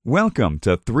Welcome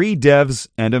to Three Devs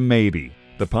and a Maybe,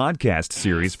 the podcast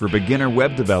series for beginner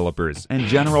web developers and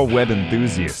general web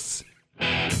enthusiasts.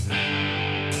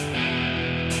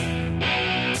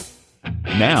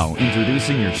 Now,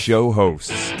 introducing your show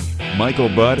hosts, Michael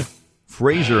Budd,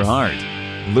 Fraser Hart,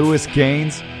 Lewis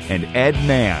Gaines, and Ed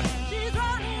Mann.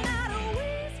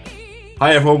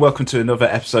 Hi everyone, welcome to another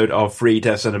episode of Three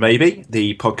Devs and a Maybe,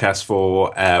 the podcast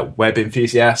for web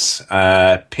enthusiasts,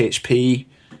 PHP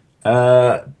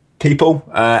people,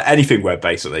 anything web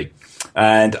basically.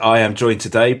 And I am joined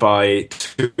today by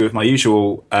two of my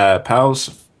usual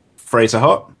pals, Fraser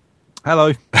Hart.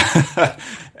 Hello.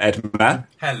 Ed Mann.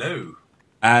 Hello.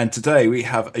 And today we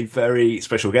have a very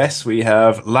special guest. We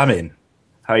have Lamin.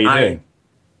 How are you doing?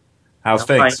 How's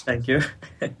things? Fine, thank you.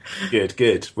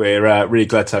 Good. We're really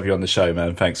glad to have you on the show,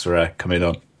 man. Thanks for coming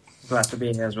on. Glad to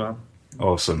be here as well.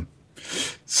 Awesome.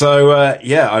 So,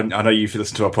 I know you've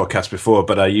listened to our podcast before,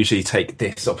 but I usually take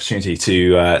this opportunity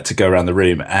to go around the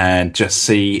room and just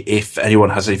see if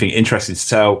anyone has anything interesting to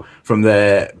tell from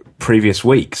their previous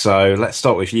week. So let's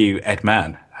start with you, Ed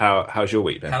Mann. How's your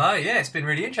week been? Hello, yeah, it's been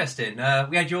really interesting.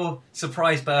 We had your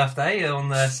surprise birthday on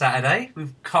the Saturday. We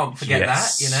can't forget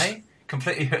that, you know.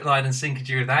 Completely hook, line and sinkered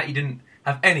you with that. You didn't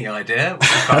have any idea, which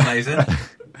was quite amazing.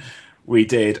 We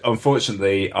did.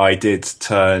 Unfortunately, I did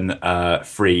turn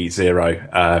 3-0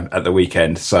 at the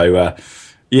weekend. So,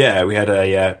 we had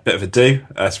a bit of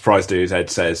a surprise do, as Ed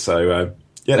says. So,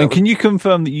 And can you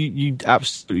confirm that you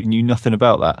absolutely knew nothing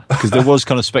about that? Because there was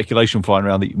kind of speculation flying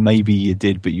around that maybe you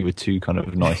did, but you were too kind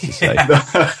of nice to say.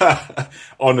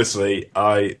 Honestly,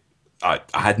 I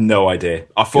had no idea.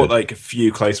 I thought like a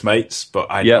few close mates, but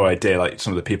I had no idea. Like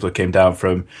some of the people who came down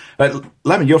from,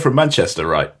 Lamin, you're from Manchester,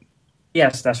 right?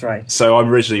 Yes, that's right. So I'm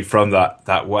originally from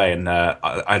that way, and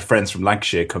I had friends from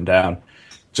Lancashire come down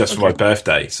just for my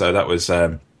birthday. So that was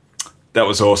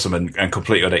awesome and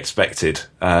completely unexpected.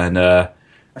 And I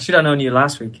should have known you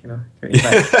last week. You know, come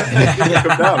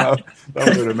down. That would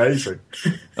have been amazing.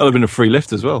 That would have been a free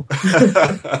lift as well.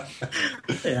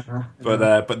 Yeah.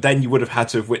 But then you would have had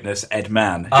to have witnessed Ed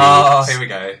Mann. Here we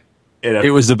go.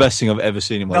 It was the best thing I've ever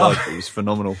seen in my life. It was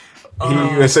phenomenal. He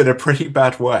was in a pretty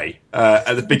bad way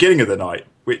at the beginning of the night,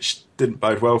 which didn't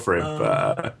bode well for him.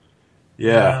 But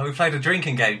we played a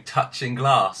drinking game, touching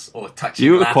glass or touching.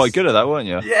 You were glass. quite good at that, weren't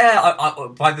you? Yeah, I,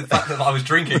 by the fact that I was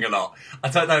drinking a lot. I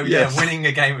don't know. Yes. Yeah, winning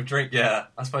a game of drink. Yeah,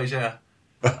 I suppose. Yeah.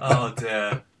 Oh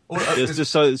dear. It's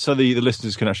just so the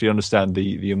listeners can actually understand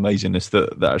the amazingness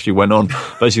that actually went on.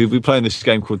 Basically, we play in this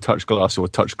game called Touch Glass or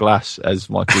Touch Glass, as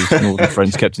Michael's northern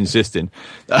friends kept insisting.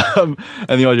 And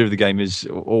the idea of the game is,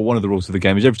 or one of the rules of the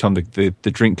game is, every time the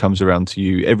drink comes around to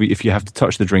you, if you have to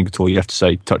touch the drink at all, you have to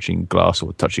say touching glass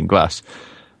or touching glass.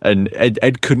 And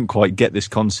Ed couldn't quite get this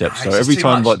concept, so every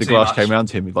time the glass came around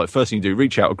to him, first thing you do,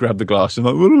 reach out, grab the glass, and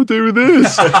what do I do with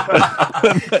this?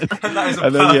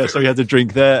 and then so he had to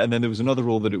drink there, and then there was another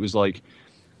rule that it was like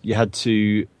you had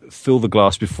to fill the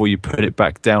glass before you put it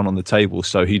back down on the table.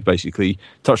 So he'd basically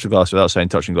touch the glass without saying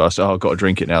touching glass. Oh, I've got to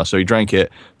drink it now. So he drank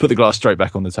it, put the glass straight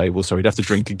back on the table. So he'd have to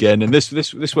drink again, and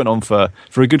this went on for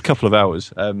a good couple of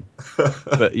hours.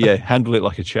 But yeah, handle it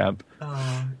like a champ.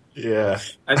 yeah.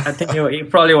 I think he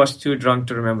probably was too drunk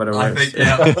to remember the words.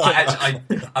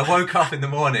 I woke up in the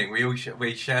morning.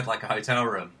 We shared like a hotel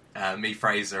room. Me,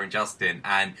 Fraser, and Justin,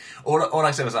 and all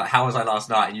I said was like, "How was I last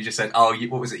night?" And you just said, "Oh,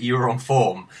 what was it? You were on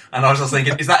form." And I was just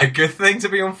thinking, "Is that a good thing to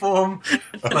be on form?"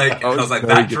 Like I was like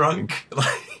that drunk.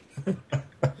 Like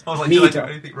I was like, "Did I do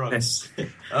anything wrong?" Yes.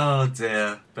 Oh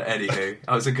dear. But anywho, it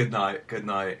was a good night. Good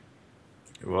night.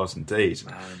 It was indeed.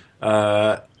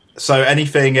 Man. So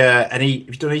anything? Have you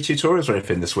done any tutorials or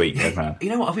anything this week, Ed Mann? You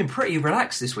know what? I've been pretty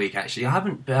relaxed this week, actually. I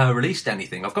haven't released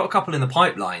anything. I've got a couple in the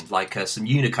pipeline, like some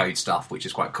Unicode stuff, which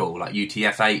is quite cool, like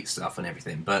UTF-8 stuff and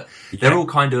everything. But they're all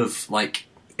kind of like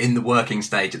in the working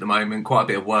stage at the moment. Quite a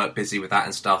bit of work, busy with that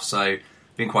and stuff. So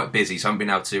been quite busy, so I haven't been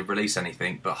able to release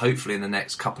anything. But hopefully in the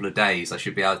next couple of days,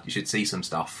 you should see some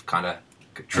stuff kind of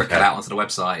trickle out onto the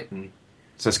website. And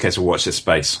So it's a case of watch this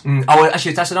space.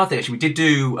 Actually, that's another thing. Actually, we did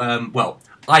do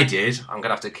I did. I'm going to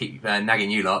have to keep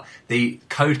nagging you lot. The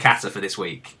code kata for this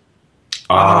week.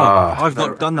 I've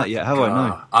not done that yet, have I?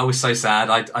 No. I was so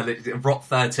sad. I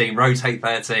Rotate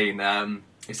 13.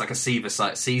 It's like a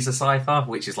Caesar cipher,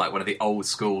 which is like one of the old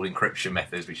school encryption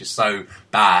methods, which is so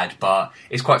bad, but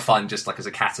it's quite fun just like as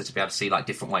a kata to be able to see like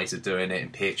different ways of doing it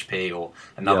in PHP or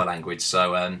another language.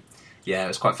 So it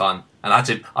was quite fun. And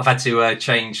I've had to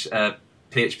change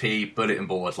PHP bulletin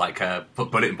board, back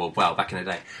in the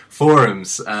day,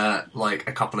 forums, like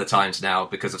a couple of times now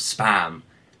because of spam.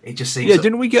 It just seems. Yeah,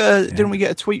 didn't we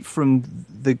get a tweet from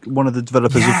one of the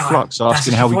developers of Flux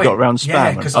asking how we got around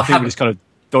spam? because I think we just kind of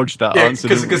dodged that Yeah, answer.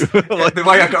 because Like, the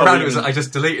way I got around it was I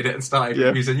just deleted it and started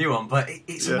Yeah. using a new one. But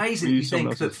it's Yeah, amazing we you use someone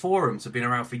think that else's. forums have been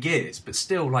around for years, but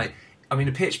still, like, I mean,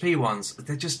 the PHP ones,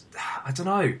 they're just, I don't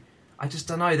know. I just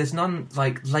don't know. There's none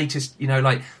like latest,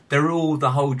 like they're all the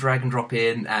whole drag and drop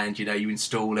in, and you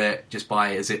install it, just buy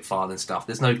a zip file and stuff.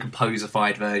 There's no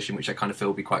composified version, which I kind of feel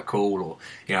would be quite cool, or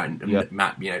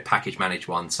package managed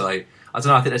one. So I don't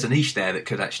know. I think there's a niche there that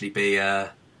could actually be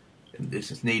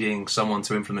it's needing someone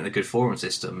to implement a good forum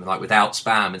system, like without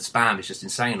spam. And spam is just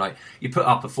insane. Like you put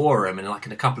up a forum, and like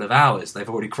in a couple of hours, they've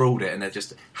already crawled it, and they're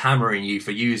just hammering you for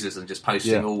users and just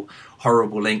posting all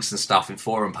horrible links and stuff in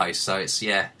forum posts. So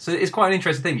it's quite an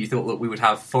interesting thing. You thought that we would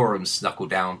have forums knuckled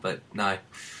down, but no.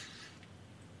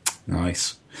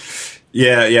 Nice.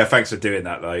 Yeah. Thanks for doing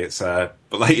that, though. It's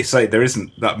but like you say, there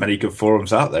isn't that many good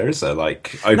forums out there, is there?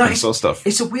 Like open source stuff.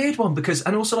 It's a weird one because,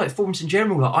 and also like forums in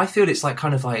general. Like, I feel it's like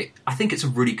kind of like I think it's a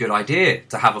really good idea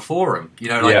to have a forum.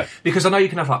 Because I know you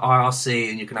can have like IRC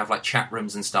and you can have like chat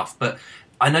rooms and stuff, but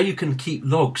I know you can keep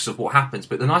logs of what happens.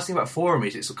 But the nice thing about forum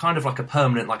is it's kind of like a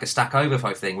permanent, like a Stack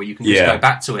Overflow thing where you can just go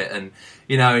back to it, and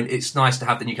and it's nice to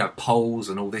have. Then you can have polls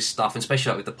and all this stuff, and especially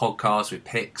like with the podcast with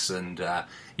picks and.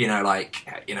 Like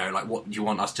what do you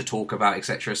want us to talk about,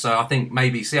 etc. So I think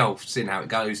maybe seeing how it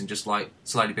goes and just like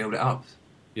slowly build it up.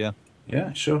 Yeah,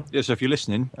 sure. Yeah, so if you're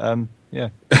listening,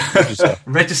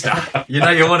 register. You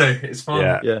want to. It's fun.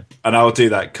 Yeah. And I'll do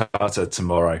that, Carter,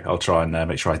 tomorrow. I'll try and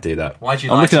make sure I do that. Why'd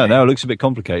you? I'm looking at it me? now. It looks a bit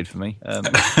complicated for me.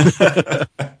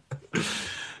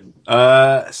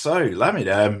 So,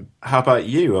 Lamin, how about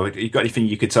you? You got anything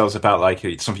you could tell us about, like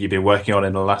something you've been working on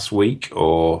in the last week,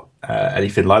 or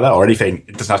anything like that, or anything?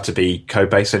 It doesn't have to be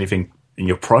code-based. Anything in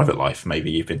your private life,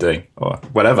 maybe you've been doing, or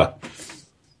whatever.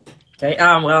 Okay.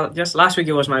 Well, just last week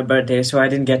it was my birthday, so I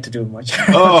didn't get to do much.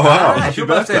 Oh wow! It's your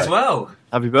birthday as well.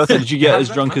 Happy birthday! Did you get as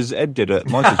drunk as Ed did at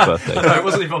Michael's birthday? No, it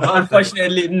wasn't even my birthday.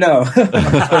 Unfortunately, no.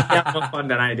 Yeah, more fun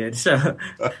than I did. So.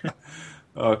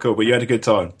 Oh, cool! But you had a good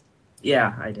time.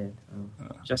 Yeah, I did.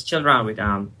 Just chilled around with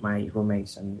my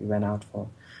roommates, and we went out for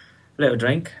a little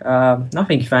drink.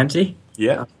 Nothing fancy.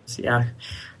 Yeah.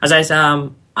 As I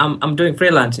said, I'm doing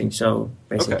freelancing, so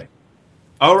basically. Okay.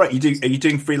 All right. Are you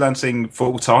doing freelancing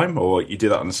full time, or you do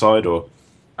that on the side, or?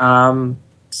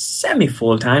 Semi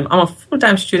full time. I'm a full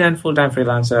time student, full time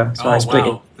freelancer. So I split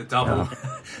it. The double.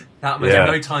 That means you have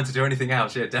no time to do anything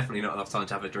else. Yeah, definitely not enough time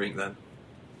to have a drink then.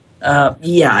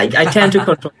 I tend to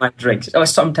control my drinks. Or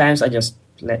sometimes I just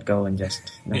let go and just.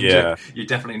 Yeah. You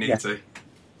definitely need to.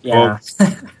 Yeah.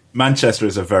 Well, Manchester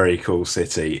is a very cool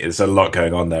city. There's a lot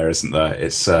going on there, isn't there?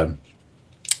 It's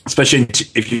especially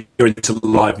if you're into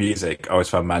live music. I always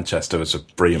found Manchester was a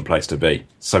brilliant place to be.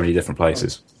 So many different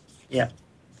places. Yeah,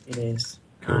 it is.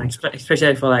 Cool.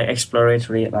 Especially for like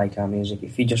exploratory music.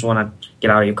 If you just want to get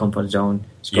out of your comfort zone,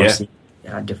 just go see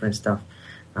different stuff.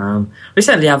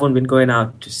 Recently, I haven't been going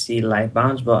out to see live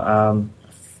bands, but a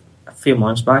few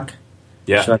months back,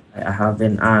 so I have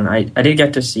been, and I did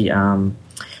get to see.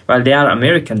 They are an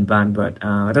American band, but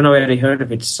I don't know whether you heard of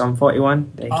it. Sum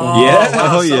 41. They came.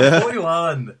 Wow, Sum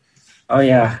 41. Oh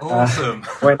yeah, awesome.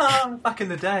 Back in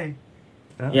the day.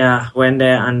 Yeah, went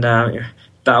there, and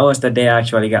that was the day I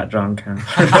actually got drunk.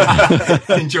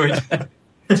 Enjoyed.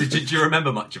 Did you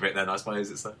remember much of it then? I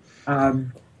suppose it's.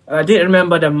 I did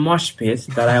remember the mosh pit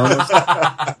that I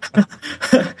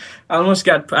almost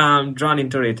got drawn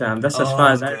into it. That's as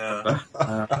far as I remember.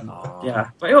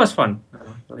 But it was fun,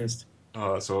 at least.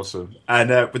 Oh, that's awesome. And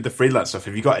with the freelance stuff,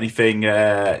 have you got anything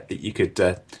that you could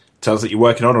tell us that you're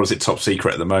working on, or is it top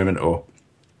secret at the moment? Or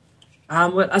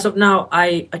well, as of now,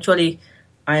 I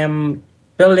am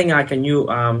building like a new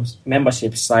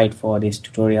membership site for this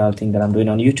tutorial thing that I'm doing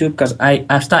on YouTube, because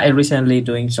I've started recently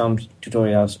doing some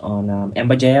tutorials on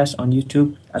Ember.js on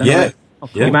YouTube. I don't know.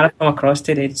 You might have come across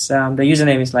it. It's the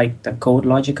username is like the Code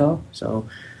Logical. So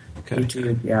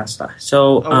YouTube,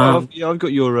 So I've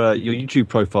got your YouTube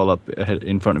profile up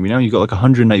in front of me now. You've got like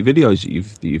 108 videos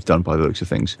that you've done by the looks of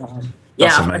things. I've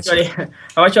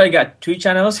actually got 2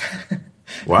 channels.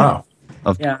 Wow.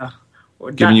 I've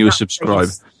given you a subscribe.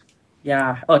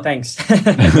 Yeah. Oh, thanks.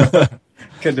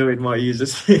 Could do with more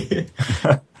users. So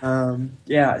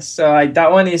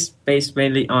that one is based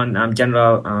mainly on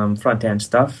general front end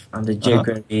stuff and the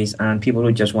jQueries and people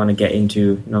who just want to get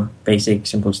into basic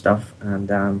simple stuff. And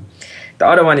the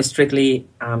other one is strictly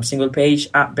single page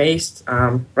app based.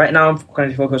 Right now I'm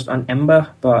currently focused on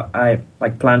Ember, but I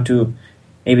plan to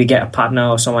maybe get a partner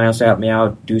or someone else to help me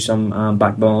out, do some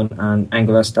Backbone and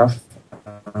Angular stuff.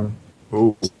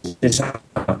 This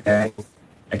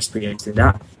experience in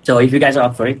that. So if you guys are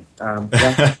up for it,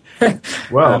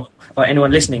 well, or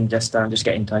anyone listening, just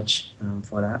get in touch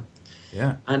for that.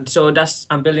 Yeah. And so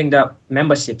I'm building the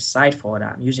membership site for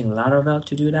that. I'm using Laravel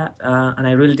to do that. And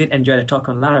I really did enjoy the talk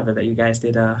on Laravel that you guys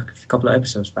did a couple of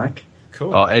episodes back.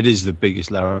 Cool. Oh, Ed is the biggest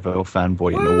Laravel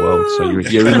fanboy in the world, so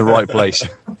you're in the right place.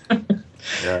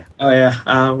 Yeah. Oh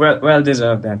yeah, well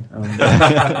deserved then.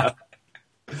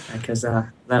 Because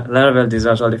Laravel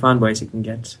deserves all the fanboys it can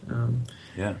get.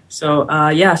 Yeah. So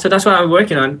that's what I'm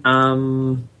working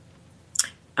on.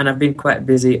 And I've been quite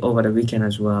busy over the weekend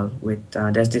as well. With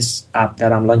there's this app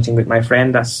that I'm launching with my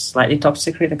friend that's slightly top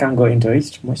secret. I can't go into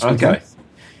it much. Okay.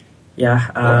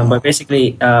 Yeah, but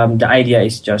basically the idea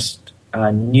is just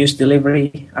a news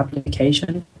delivery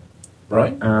application.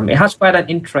 Right. It has quite an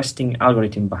interesting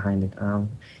algorithm behind it.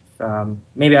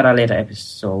 Maybe at a later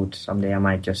episode someday I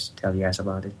might just tell you guys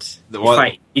about it.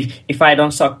 If I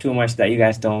don't suck too much that you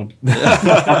guys don't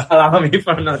allow me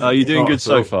for another. Oh, you're doing good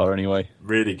so far, anyway.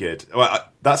 Really good. Well,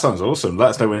 that sounds awesome. Let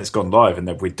us know when it's gone live, and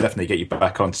then we'd definitely get you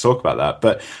back on to talk about that.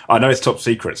 But I know it's top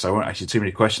secret, so I won't ask you too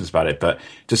many questions about it. But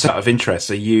just out of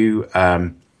interest, are you?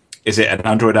 Is it an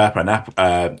Android app, an app?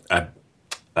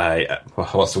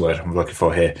 What's the word I'm looking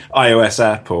for here? iOS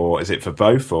app, or is it for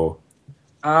both? Or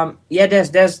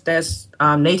there's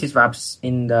native apps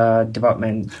in the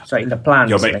development. Sorry, in the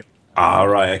plans.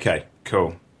 Right. Okay.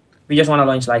 Cool. We just want to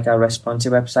launch like a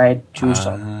responsive website,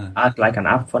 add like an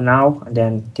app for now, and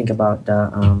then think about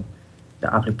the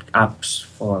apps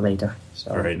for later.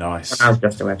 So very nice. For now,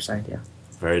 just the website. Yeah.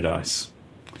 Very nice.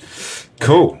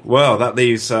 Cool. Well, that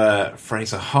leaves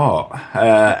Fraser Hart.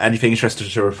 Anything interesting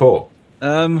to report?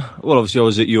 Well, obviously, I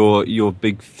was at your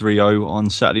big 3-0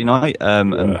 on Saturday night,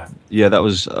 and yeah, that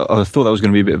was. I thought that was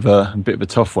going to be a bit of a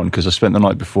tough one because I spent the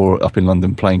night before up in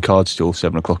London playing cards till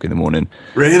 7 o'clock in the morning.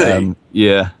 Really?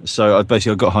 Yeah. So I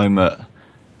got home at.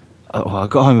 I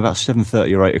got home about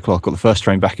 7:30 or 8 o'clock. Got the first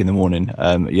train back in the morning.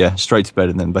 Straight to bed,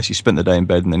 and then basically spent the day in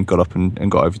bed, and then got up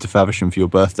and got over to Faversham for your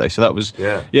birthday. So that was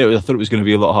I thought it was going to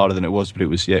be a lot harder than it was, but it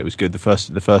was good.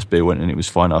 The first beer went, and it was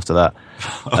fine after that.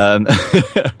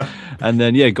 And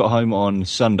then got home on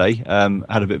Sunday.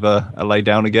 Had a bit of a lay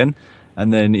down again,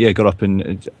 and then got up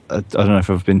and I don't know if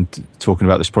I've been talking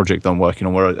about this project I'm working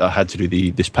on where I had to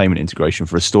do this payment integration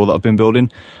for a store that I've been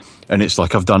building. And it's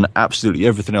like I've done absolutely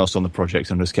everything else on the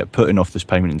project and just kept putting off this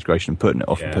payment integration and putting it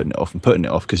off and putting it off and putting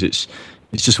it off because it's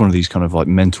just one of these kind of like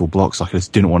mental blocks. Like I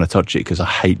just didn't want to touch it because I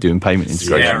hate doing payment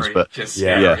integrations.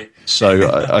 Scary.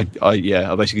 So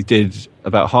I basically did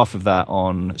about half of that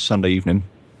on Sunday evening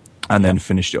and then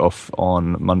finished it off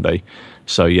on Monday.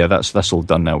 So that's all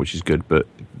done now, which is good. But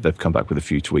they've come back with a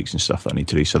few tweaks and stuff that I need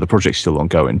to do. So the project's still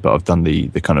ongoing, but I've done the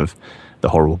kind of the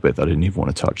horrible bit that I didn't even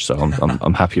want to touch. So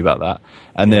I'm happy about that.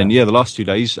 And then the last 2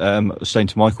 days, I was saying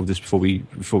to Michael just before we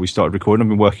started recording, I've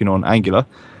been working on Angular,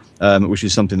 which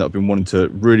is something that I've been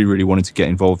really wanting to get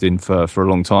involved in for a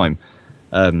long time.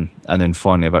 And then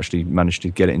finally, I've actually managed to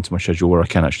get it into my schedule where I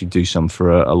can actually do some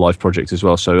for a live project as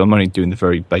well. So I'm only doing the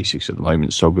very basics at the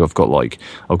moment. So I've got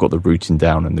the routing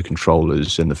down and the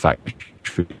controllers and the factory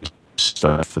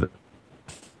stuff for the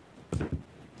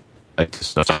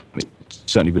stuff.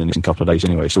 It's certainly been a couple of days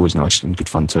anyway. It's always nice and good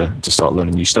fun to start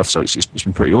learning new stuff. So it's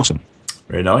been pretty awesome.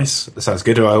 Very nice. That sounds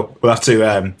good. We'll have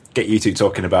to get you two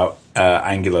talking about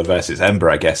Angular versus Ember,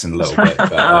 I guess, in a little bit.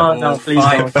 But, no, please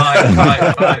don't.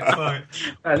 Fight.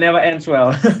 That never ends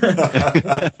well.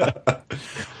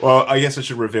 Well, I guess I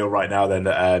should reveal right now then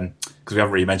that because we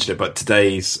haven't really mentioned it, but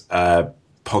today's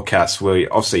podcast, we're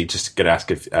obviously just going to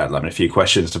ask Lemon a few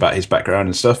questions about his background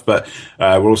and stuff, but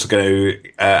we're also going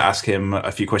to ask him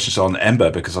a few questions on Ember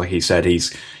because, like he said,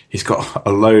 he's got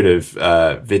a load of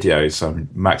videos. So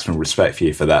maximum respect for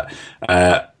you for that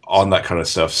on that kind of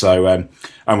stuff. So and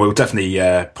we'll definitely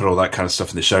put all that kind of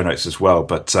stuff in the show notes as well.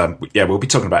 But we'll be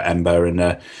talking about Ember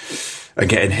and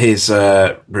getting his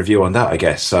review on that, I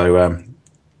guess. So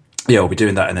we'll be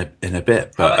doing that in a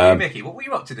bit. But how about you, Mickey? What were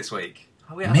you up to this week?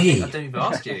 Me? I don't even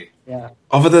ask you. Yeah.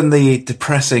 Other than the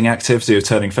depressing activity of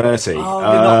turning 30. Oh, you're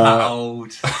not that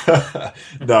old.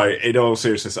 No, in all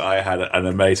seriousness, I had an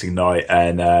amazing night,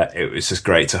 and it was just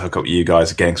great to hook up with you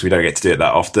guys again because we don't get to do it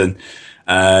that often.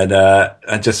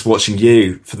 And just watching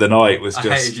you for the night was just.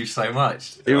 I hated you so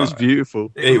much. It was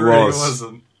beautiful. It really was.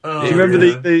 wasn't. Oh, Do you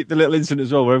remember the little incident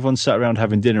as well where everyone sat around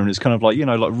having dinner and it's kind of like,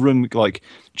 like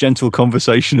gentle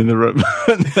conversation in the room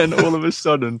and then all of a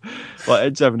sudden like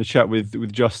Ed's having a chat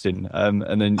with Justin and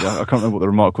then I can't remember what the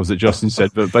remark was that Justin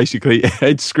said, but basically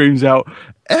Ed screams out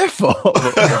F off.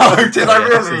 Oh, did I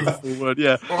really? Word,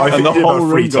 yeah. I and the think whole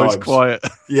about room 3 goes times. quiet.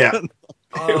 Yeah.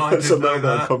 Oh, It was a didn't know little bit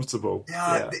that. uncomfortable.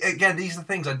 Yeah, again, these are the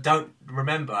things I don't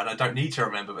remember and I don't need to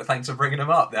remember, but thanks for bringing them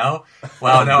up now.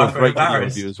 Wow, now I feel Great video of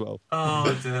embarrassed. you as well.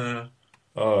 Oh, dear.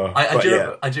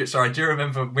 I do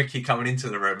remember Mickey coming into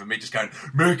the room and me just going,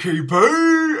 Mickey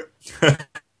Boo!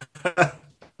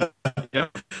 Yeah.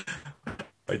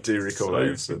 I do recall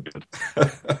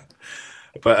that.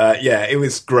 But it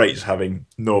was great having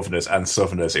Northerners and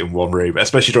Southerners in one room,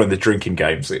 especially during the drinking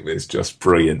games. It was just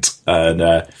brilliant. And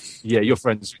your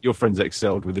friends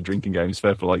excelled with the drinking games.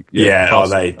 Fair for like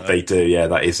they do. Yeah,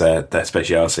 that is their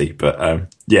speciality. But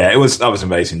that was an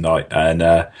amazing night. And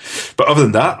but other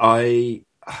than that,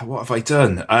 what have I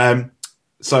done?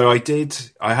 So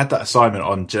I had that assignment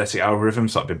on genetic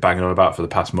algorithms that I've been banging on about for the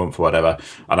past month or whatever,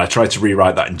 and I tried to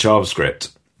rewrite that in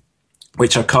JavaScript,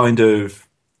 which I kind of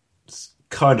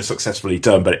successfully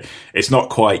done, but it's not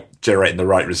quite generating the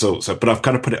right results. But I've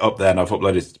kind of put it up there, and I've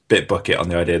uploaded Bitbucket on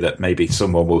the idea that maybe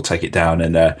someone will take it down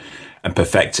and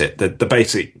perfect it. The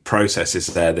basic process is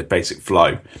there, the basic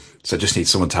flow. So I just need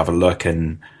someone to have a look.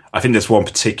 And I think there's one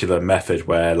particular method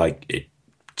where like it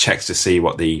checks to see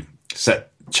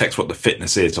checks what the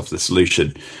fitness is of the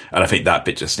solution, and I think that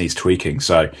bit just needs tweaking.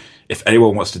 So if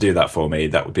anyone wants to do that for me,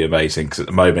 that would be amazing, because at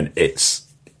the moment it's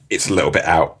a little bit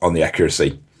out on the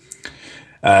accuracy.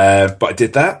 But I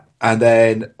did that, and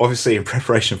then obviously in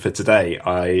preparation for today,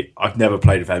 I've never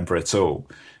played with Ember at all,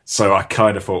 so I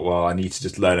kind of thought, well, I need to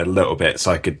just learn a little bit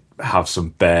so I could have some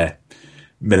bare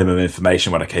minimum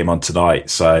information when I came on tonight.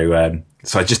 So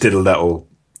I just did a little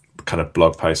kind of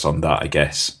blog post on that, I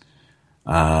guess.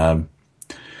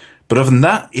 But other than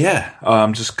that,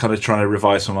 I'm just kind of trying to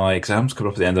revise for my exams coming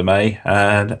up at the end of May,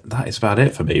 and that is about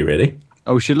it for me, really.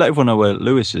 Oh, we should let everyone know where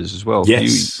Lewis is as well.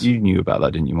 Yes. You knew about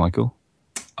that, didn't you, Michael?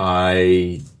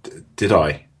 Did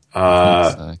I?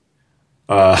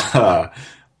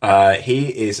 He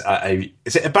is at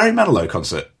is it a Barry Manilow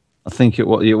concert? I think it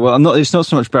was. Well, it's not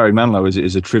so much Barry Manilow as it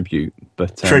is a tribute.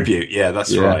 But tribute,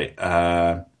 that's right.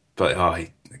 But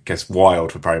I guess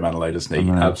wild for Barry Manilow, doesn't he?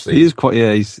 Absolutely. He is quite.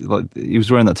 Yeah, he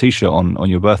was wearing that T-shirt on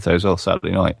your birthday as well,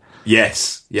 Saturday night.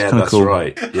 Yes, that's cool.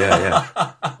 Right. Yeah.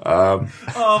 Oh,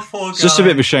 poor guy. It's just a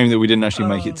bit of a shame that we didn't actually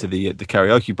make it to the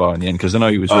karaoke bar in the end, because I know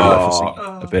he was really up for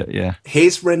singing a bit. Yeah,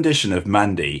 his rendition of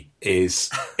Mandy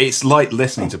it's like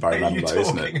listening to Barry Manilow,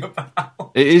 isn't it?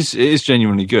 It is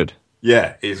genuinely good.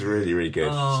 Yeah, it's really, really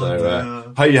good.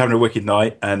 Hope you're having a wicked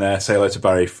night, and say hello to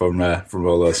Barry from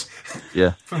all us.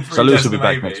 Yeah, so Lewis will be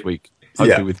back next week,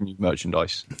 hopefully with new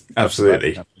merchandise.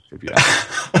 Absolutely.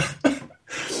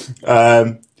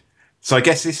 So I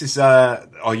guess this is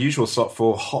our usual slot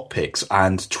for hot picks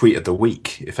and tweet of the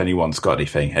week. If anyone's got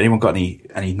anything, anyone got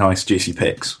any nice juicy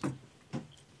picks?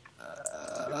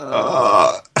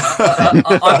 I've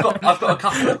got a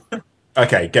couple.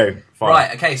 Okay, go. Fine.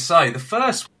 Right. Okay. So the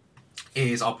first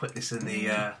is, I'll put this in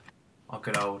the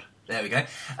good old. There we go.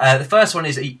 The first one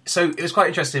is, so it was quite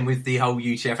interesting with the whole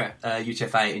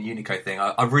UTF-8 and Unicode thing.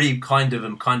 I really am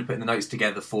putting the notes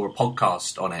together for a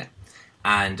podcast on it.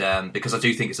 And because I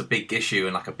do think it's a big issue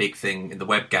and like a big thing in the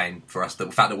web game for us,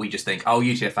 the fact that we just think,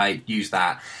 UTF-8, use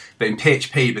that. But in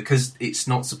PHP, because it's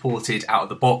not supported out of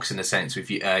the box in a sense with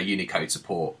Unicode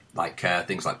support, like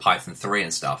things like Python 3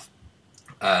 and stuff,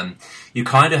 you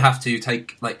kind of have to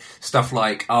take like stuff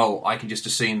like, I can just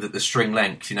assume that the string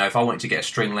length, if I wanted to get a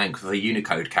string length of a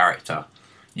Unicode character,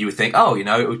 you would think,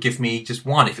 it would give me just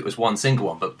one if it was one single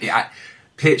one. But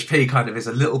PHP kind of is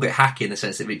a little bit hacky in the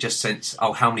sense that it just says,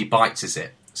 how many bytes is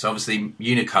it? So obviously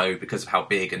Unicode, because of how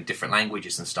big and different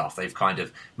languages and stuff, they've kind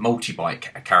of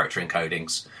multi-byte character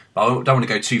encodings. But I don't want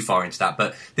to go too far into that.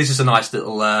 But this is a nice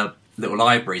little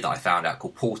library that I found out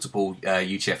called Portable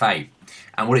UTF-8.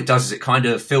 And what it does is it kind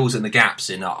of fills in the gaps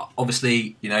in,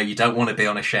 obviously, you don't want to be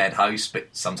on a shared host, but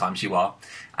sometimes you are.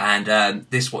 And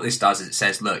what this does is it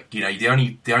says, look, the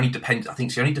only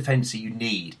dependency you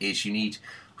need is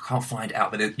I can't find it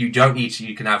out, but you don't need to.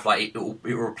 You can have it will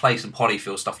replace and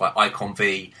polyfill stuff like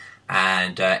iconv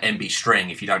and MB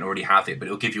string if you don't already have it, but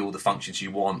it'll give you all the functions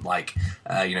you want, like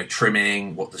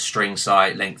trimming, what the string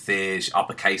size length is,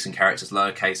 uppercase and characters,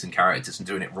 lowercase and characters, and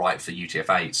doing it right for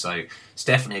UTF-8. So it's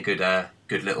definitely a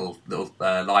good little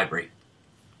library.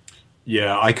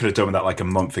 Yeah, I could have done with that like a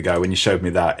month ago when you showed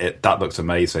me that. That looks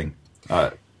amazing.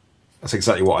 That's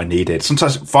exactly what I needed.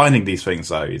 Sometimes finding these things,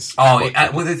 though, is... well,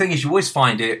 the thing is, you always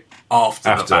find it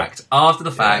after the fact. After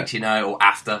the fact, or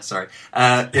after, sorry.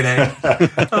 Oh, dear.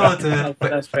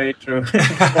 That's very true.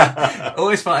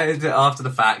 Always find it after the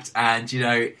fact, and,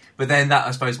 but then that,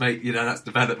 I suppose, that's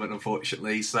development,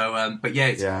 unfortunately. So, but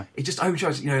yeah, it just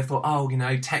overcharges, I thought,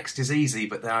 text is easy,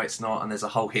 but now it's not, and there's a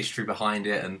whole history behind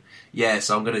it, and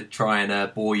so I'm going to try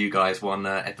and bore you guys one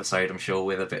episode, I'm sure,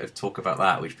 with a bit of talk about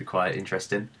that, which would be quite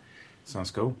interesting.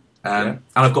 Sounds cool. And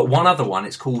I've got one other one.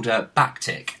 It's called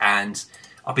Backtick, and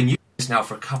I've been using this now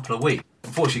for a couple of weeks.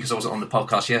 unfortunately, because I wasn't on the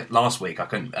podcast last week, I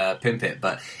couldn't pimp it,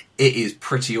 but it is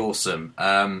pretty awesome.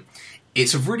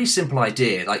 It's a really simple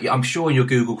idea. Like, I'm sure in your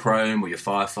Google Chrome or your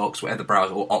Firefox, whatever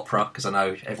browser, or Opera, because I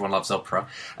know everyone loves Opera,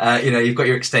 you've got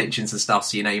your extensions and stuff.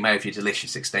 So, you may have your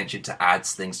Delicious extension to add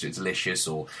things to Delicious,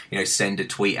 or, send a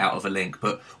tweet out of a link.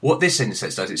 But what this in a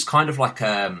sense does, it's kind of like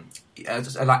Alfred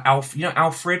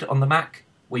on the Mac,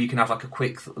 where you can have like a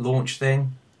quick launch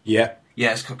thing. Yeah.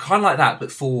 Yeah, it's kind of like that,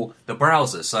 but for the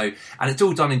browser. So, and it's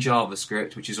all done in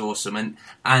JavaScript, which is awesome.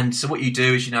 And so what you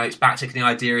do is, it's backticking. The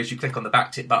idea is you click on the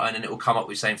backtick button and it will come up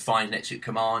with saying find next to it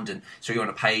command. And so you're on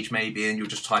a page maybe, and you'll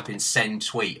just type in send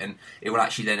tweet, and it will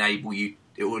actually then enable you.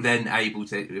 It will then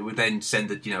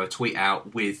send a tweet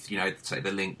out with say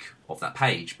the link of that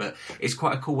page. But it's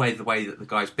quite a cool way the way that the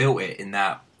guys built it. In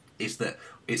that is that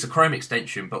it's a Chrome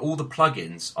extension, but all the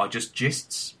plugins are just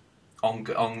gists on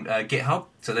GitHub,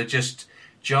 so they're just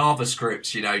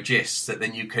JavaScript, gists that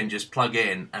then you can just plug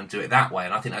in and do it that way.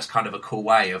 And I think that's kind of a cool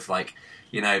way of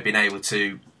being able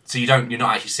to, so you're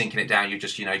not actually syncing it down, you're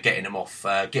just getting them off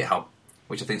GitHub,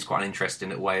 which I think is quite an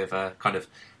interesting way of kind of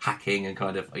hacking and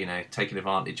kind of taking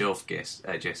advantage of gists.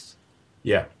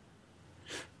 Yeah,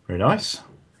 very nice.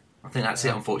 I think that's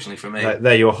it, unfortunately, for me.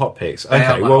 They're your hot picks. They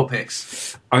are my hot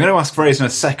picks. I'm going to ask Fraser in a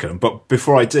second, but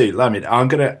before I do, Lamin, I'm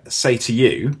going to say to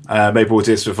you, maybe we'll do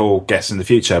this with all guests in the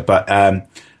future, but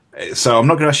so I'm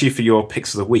not going to ask you for your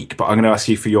picks of the week, but I'm going to ask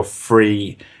you for your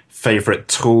free favourite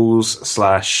tools /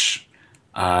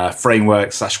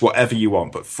 framework / whatever you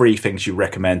want, but free things you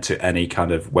recommend to any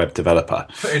kind of web developer.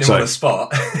 Putting him on the spot.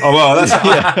 Oh, well, that's...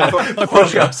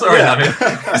 Sorry, Lamin.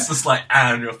 It's just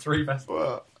your three best...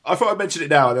 Well, I thought I'd mention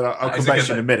it now, and then I'll come back to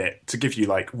you in a minute to give you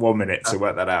 1 minute to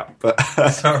work that out. But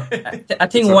sorry, I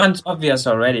think one's obvious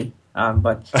already.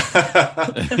 But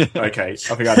okay, I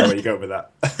think I know where you're going with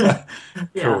that.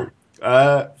 Cool.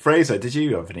 Fraser, did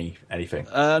you have anything?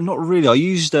 Not really. I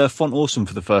used Font Awesome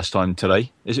for the first time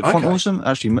today. Is it Font Awesome?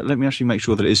 Actually, let me make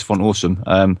sure that it is Font Awesome.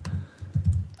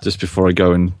 Just before I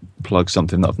go and plug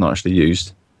something that I've not actually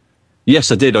used.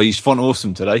 Yes, I did. I used Font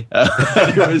Awesome today.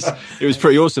 It was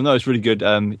pretty awesome. No, it's really good.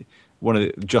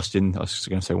 Justin, I was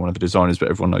going to say one of the designers, but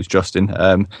everyone knows Justin.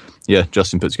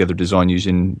 Justin put together a design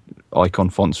using icon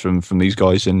fonts from these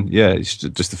guys, and it's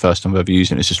just the first time I've ever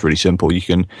used it. It's just really simple. You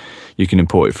can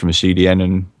import it from a CDN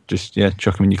and just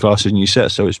chuck them in your classes and your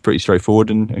sets. So it's pretty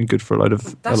straightforward and good for a load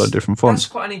of different fonts.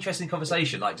 That's quite an interesting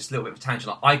conversation. Just a little bit of a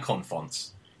tangent, icon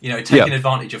fonts. Taking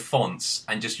advantage of fonts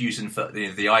and just using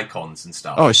the icons and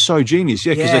stuff. Oh, it's so genius,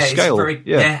 because they scale.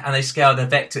 And they scale their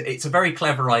vector. It's a very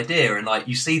clever idea, and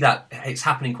you see that it's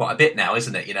happening quite a bit now,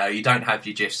 isn't it? You don't have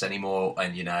your GIFs anymore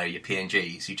and your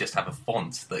PNGs. You just have a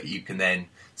font that you can then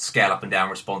scale up and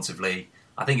down responsively.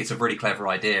 I think it's a really clever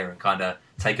idea and kind of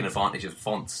taking advantage of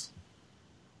fonts.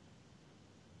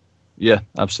 Yeah,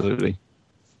 absolutely.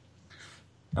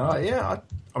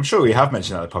 I'm sure we have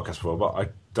mentioned that on the podcast before, but I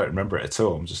don't remember it at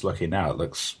all. I'm just looking now. It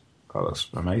looks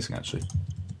amazing, actually.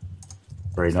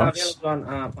 Very nice. It's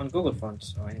available on Google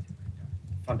Fonts or anything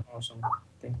like that. Font Awesome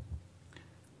thing.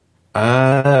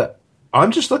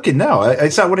 I'm just looking now.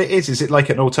 Is that what it is? Is it like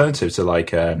an alternative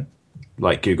to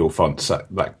Google Fonts,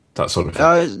 that sort of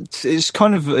thing? It's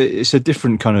kind of a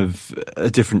different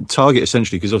target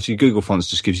essentially, because obviously Google Fonts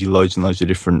just gives you loads and loads of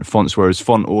different fonts, whereas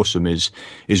Font Awesome is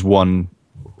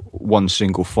one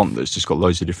single font that's just got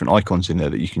loads of different icons in there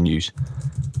that you can use.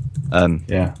 And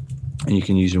you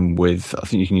can use them with, I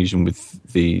think you can use them with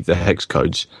the hex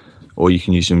codes, or you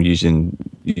can use them using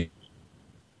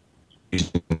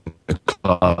a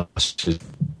class.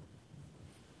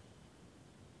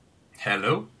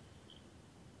 Hello?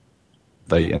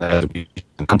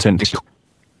 Content. Are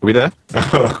we there?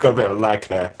 I've got a bit of a lag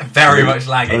there. Very much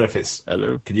lagging. I don't know if it's...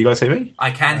 Hello. Can you guys hear me?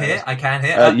 I can hear.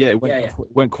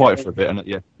 It went quiet for a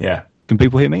bit. Yeah. Can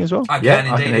people hear me as well? I can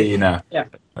indeed. I can hear you now. Yeah.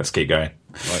 Let's keep going.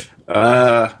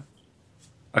 Right.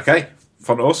 Okay.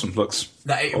 Font Awesome looks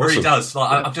It awesome. really does.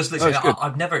 I've just literally...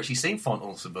 I've never actually seen Font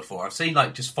Awesome before. I've seen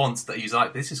just fonts that use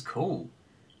this is cool.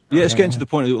 Yeah, it's getting to the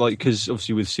point of because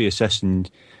obviously with CSS and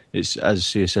it's as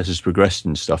CSS has progressed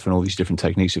and stuff and all these different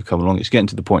techniques have come along, it's getting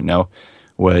to the point now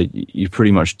where you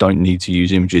pretty much don't need to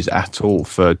use images at all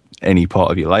for any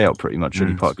part of your layout, pretty much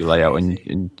any part of your layout.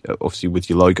 And obviously with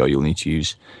your logo, you'll need to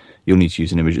use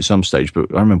an image at some stage.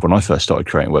 But I remember when I first started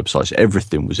creating websites,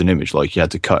 everything was an image. You had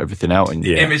to cut everything out. And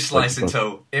image slicing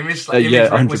tool. Image was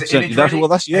it image ready?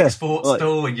 Export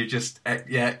store, and you just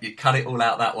you cut it all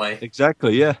out that way.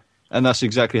 Exactly, yeah. And that's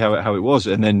exactly how it was.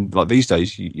 And then these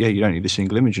days, you don't need a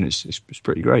single image, and it's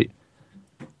pretty great.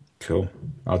 Cool.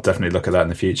 I'll definitely look at that in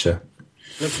the future.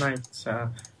 Looks nice.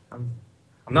 I'm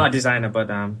not a designer, but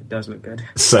it does look good.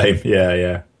 Same,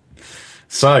 yeah.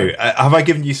 So, have I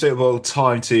given you suitable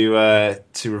time to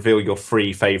reveal your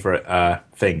three favourite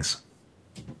things?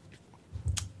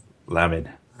 Lamin.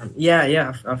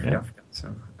 Yeah. I've got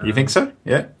so. You think so?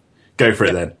 Yeah. Go for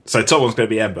it then. So, top one's going to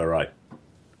be Ember, right?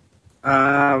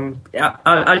 Yeah,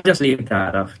 I'll just leave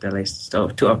that off the list. So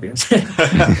too obvious. Okay.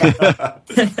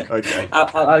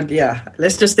 Yeah.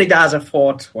 Let's just take that as a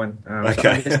fourth one.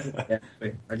 Okay. So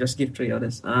I'll just give three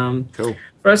others. Cool.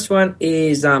 First one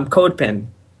is CodePen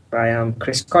by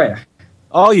Chris Coyer.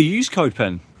 Oh, you use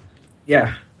CodePen?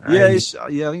 Yeah. Yeah, I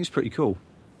think it's pretty cool.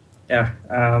 Yeah.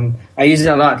 I use it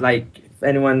a lot. Like if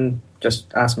anyone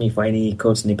just asks me for any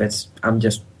code snippets, I'm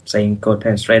just saying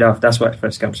CodePen straight off. That's what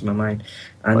first comes to my mind,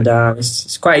 and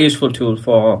it's quite a useful tool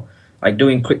for like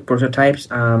doing quick prototypes.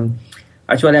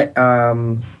 Actually,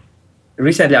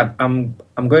 recently I'm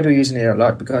going to be using it a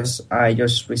lot because I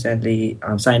just recently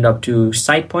signed up to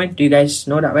SitePoint. Do you guys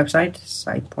know that website,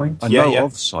 SitePoint? I know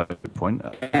of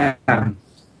SitePoint. Yeah.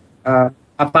 I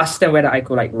asked them whether I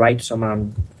could like write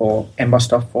some for Ember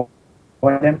stuff for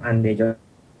them, and they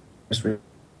just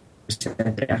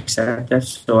recently accepted.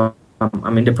 So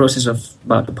I'm in the process of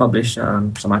about to publish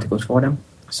some articles for them.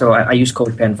 So I use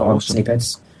CodePen for all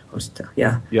snippets.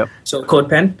 Yeah. Yep. So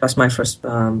CodePen, that's my first.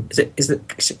 Is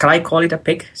it? Can I call it a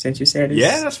pick since you said it?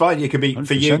 Yeah, that's fine. You can be 100%.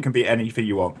 for you. It can be anything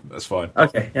you want. That's fine.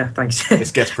 Okay. Yeah. Thanks.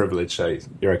 It's guest privilege, so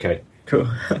you're okay. Cool.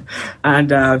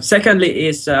 And secondly,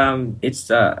 is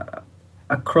it's a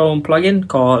Chrome plugin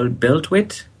called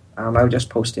BuildWith. I'll just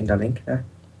post in the link there.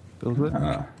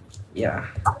 BuildWith. Yeah,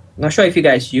 not sure if you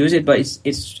guys use it, but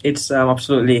it's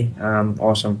absolutely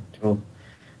awesome tool.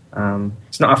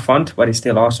 It's not a font, but it's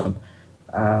still awesome.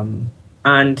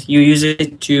 And you use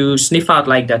it to sniff out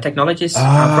like the technologies.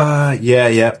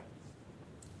 Yeah.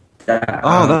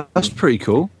 That's pretty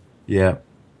cool. Yeah.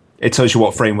 It tells you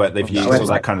what framework they've used, all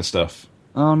that kind of stuff.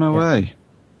 Oh, no way.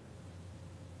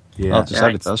 Yeah. I've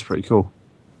decided that's pretty cool.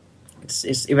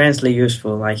 It's immensely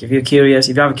useful. Like if you're curious,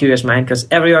 if you have a curious mind, because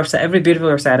every beautiful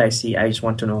website I see, I just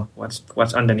want to know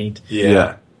what's underneath.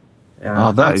 Yeah.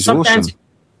 Oh, that is awesome.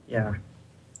 Yeah.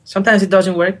 Sometimes it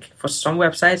doesn't work for some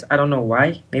websites. I don't know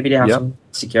why. Maybe they have some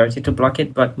security to block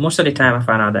it, but most of the time I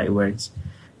find out that it works.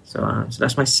 So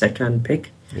that's my second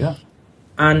pick. Yeah.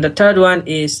 And the third one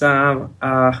is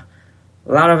Laravel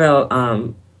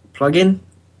plugin.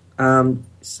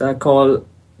 It's called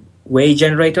Way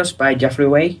Generators by Jeffrey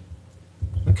Way.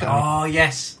 Okay. Oh,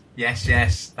 yes.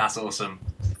 That's awesome.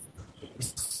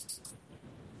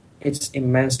 It's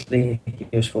immensely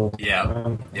useful.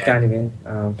 Yeah. Can't even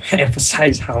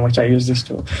emphasize how much I use this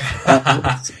tool.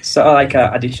 So like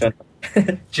an addition.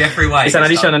 Jeffrey Way. It's an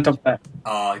addition on top of that.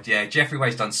 Oh, yeah. Jeffrey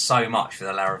Way's done so much for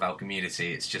the Laravel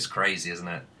community. It's just crazy, isn't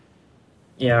it?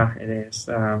 Yeah, it is.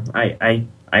 I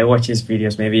watch his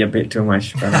videos maybe a bit too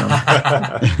much,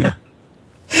 but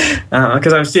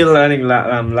because I'm still learning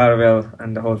Laravel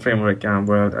and the whole framework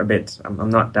world a bit. I'm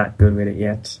not that good with it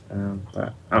yet,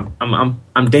 but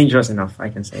I'm dangerous enough, I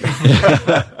can say.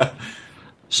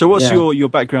 So what's your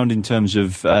background in terms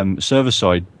of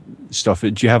server-side stuff?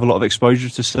 Do you have a lot of exposure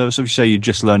to server stuff? You say you're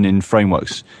just learning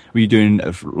frameworks. Were you doing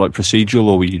like procedural,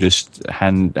 or were you just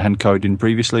hand coding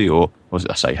previously? Or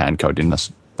I say hand coding,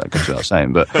 that goes without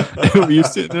saying, but were you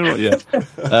still doing it?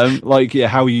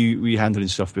 How were you handling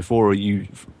stuff before? Or are you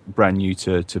brand new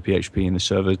to PHP in the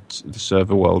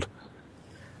server world?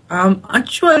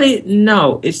 Actually,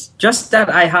 no. It's just that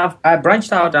I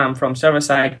branched out from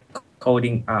server-side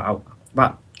coding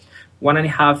about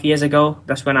 1.5 years ago.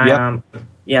 That's when I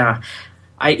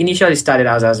initially started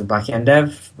out as a backend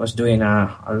dev. Was doing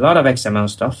a lot of XML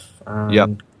stuff.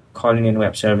 Calling in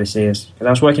web services, because I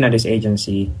was working at this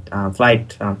agency,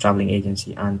 flight traveling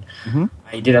agency, and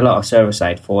I did a lot of server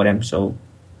side for them. So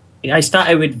I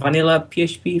started with vanilla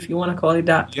PHP, if you want to call it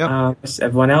that, as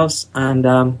everyone else.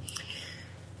 And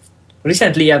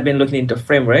recently, I've been looking into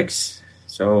frameworks.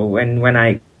 So when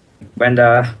my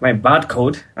bad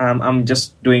code, I'm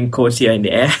just doing codes here in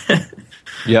the air.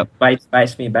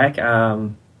 Bites me back.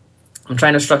 I'm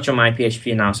trying to structure my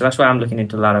PHP now, so that's why I'm looking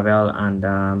into Laravel,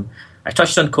 and I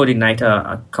touched on CodeIgniter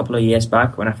a couple of years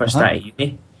back when I first started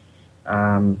uni.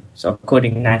 So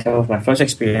CodeIgniter was my first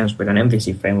experience with an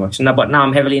MVC framework. But now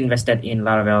I'm heavily invested in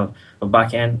Laravel for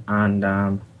backend and,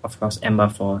 of course, Ember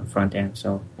for front end.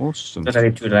 So awesome. Those are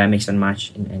the two that I mix and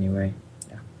match in any way.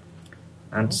 Yeah.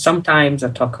 And sometimes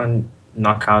I talk on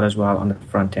Knockout as well on the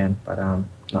front end, but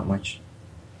not much.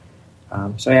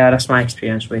 That's my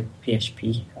experience with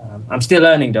PHP. I'm still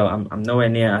learning though. I'm nowhere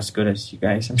near as good as you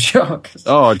guys, I'm sure.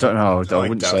 I don't know. I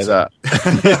wouldn't say that.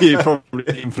 You're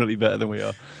probably infinitely better than we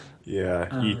are.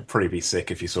 Yeah, you'd probably be sick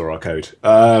if you saw our code.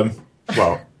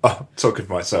 Well, talking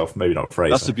for myself, maybe not Fraser.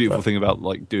 That's the beautiful thing about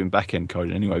like doing back end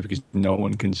coding anyway, because no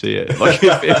one can see it. Like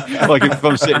if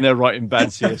I'm sitting there writing bad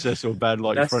CSS or bad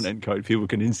front end code, people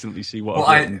can instantly see what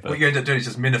I've written. What you end up doing is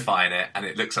just minifying it, and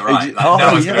it looks alright. Like,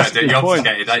 no one's going to do it. You're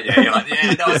obfuscated, don't you? You're like,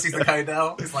 yeah, no one sees the code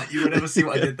now. It's like you will never see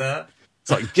what I did there.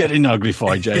 It's like get in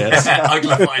Uglify.js.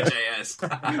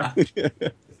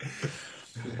 Uglify.js.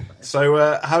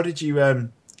 So, how did you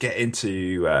get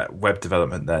into web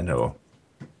development then, or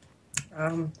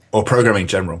programming in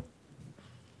general?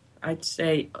 I'd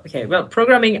say well,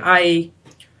 programming I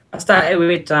started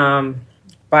with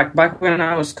back when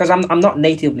I was, because I'm not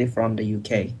natively from the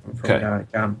UK. I'm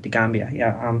from the Gambia.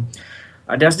 Yeah.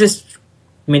 There's this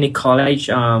mini college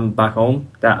back home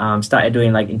that started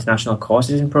doing like international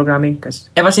courses in programming, because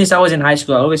ever since I was in high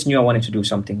school I always knew I wanted to do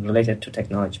something related to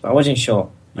technology, but I wasn't sure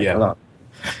a lot.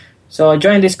 So I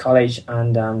joined this college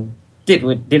and did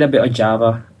a bit of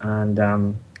Java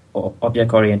and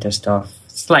object-oriented stuff,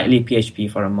 slightly PHP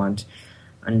for a month,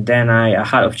 and then I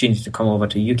had opportunity to come over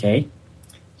to UK.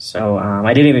 So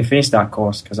I didn't even finish that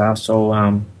course because I was so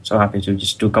happy to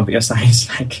just do computer science.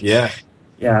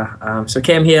 So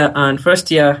came here and first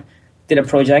year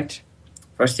project,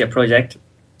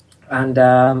 and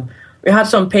we had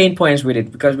some pain points with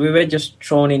it because we were just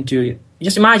thrown into.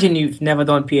 Just imagine you've never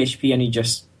done PHP and you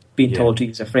just been told to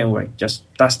use a framework.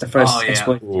 That's the first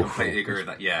exposure. I completely agree with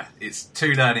that. Yeah, it's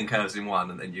two learning curves in one,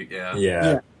 and then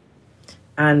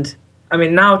And I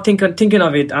mean, now thinking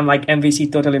of it, I'm like, MVC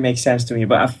totally makes sense to me.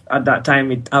 But at that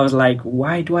time, I was like,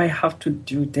 why do I have to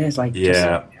do this? Like,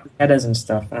 just headers and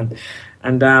stuff, and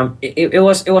it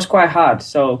was quite hard.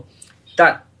 So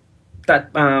that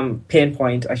pain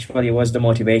point actually was the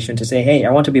motivation to say, hey,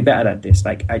 I want to be better at this.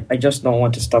 Like, I just don't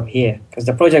want to stop here, because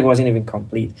the project wasn't even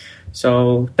complete.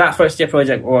 So that first year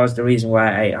project was the reason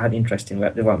why I had interest in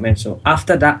web development. So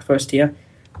after that first year,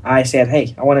 I said,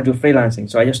 hey, I want to do freelancing.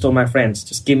 So I just told my friends,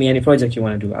 just give me any project you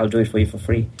want to do. I'll do it for you for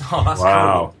free. Oh, that's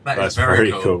cool. That's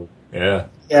very cool. Yeah.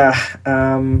 Yeah.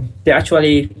 They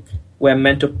actually were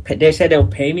meant to pay. They said they'll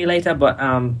pay me later, but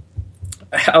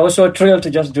I was so thrilled to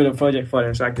just do the project for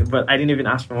them. But I didn't even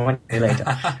ask for money later.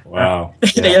 Wow.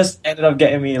 They just ended up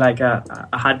getting me like a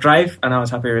hard drive, and I was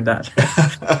happy with that.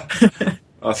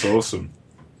 That's awesome.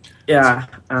 Yeah.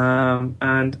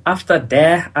 And after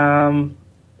there,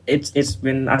 it's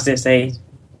been, as they say,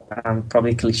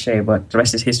 probably cliche, but the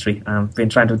rest is history. I've been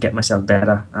trying to get myself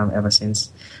better ever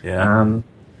since. Yeah.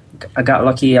 I got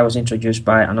lucky. I was introduced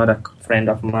by another friend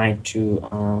of mine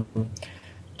to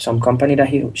some company that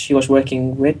she was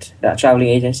working with, that traveling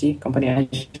agency company.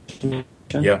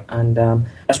 Yeah. And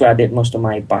that's where I did most of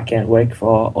my back-end work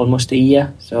for almost a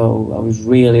year. So I was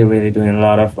really, really doing a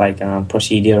lot of like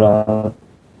procedural.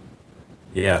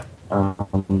 Yeah.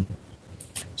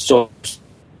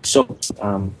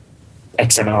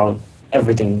 XML,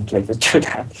 everything related to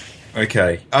that.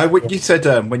 Okay. You said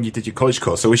when you did your college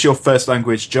course, so was your first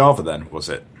language Java then, was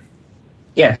it?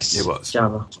 Yes, it was.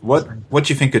 Java. What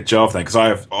do you think of Java then? Because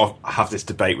I have this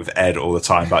debate with Ed all the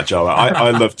time about Java.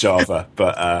 I love Java,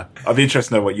 but I'd be interested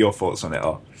to know what your thoughts on it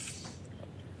are.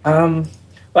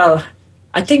 Well,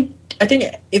 I think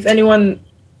if anyone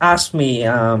asks me,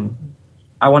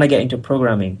 I want to get into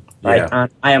programming, right?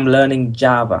 And I am learning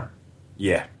Java.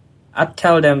 Yeah. I'd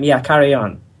tell them, carry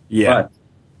on. Yeah. But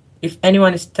if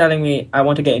anyone is telling me I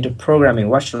want to get into programming,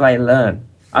 what should I learn?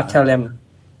 I'll tell them,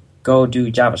 go do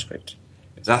JavaScript.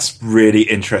 That's really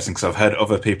interesting, because I've heard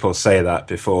other people say that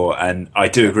before, and I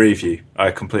do agree with you. I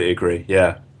completely agree.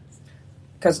 Yeah.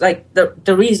 Because like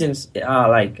the reasons are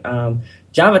like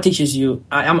Java teaches you.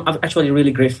 I'm actually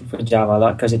really grateful for Java a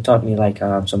lot, because it taught me like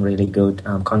some really good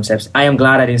concepts. I am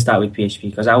glad I didn't start with PHP,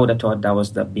 because I would have thought that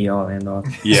was the be all and all.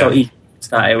 Yeah. So easy to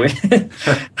start with.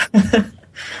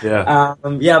 Yeah.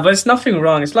 But it's nothing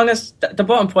wrong, as long as the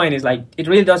bottom point is like, it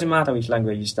really doesn't matter which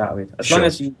language you start with, as long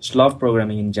as you just love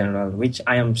programming in general, which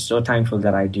I am so thankful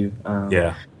that I do.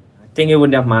 I think it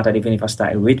wouldn't have mattered even if I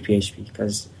started with PHP,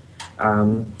 because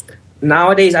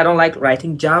nowadays I don't like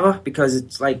writing Java, because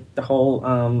it's like the whole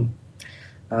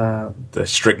the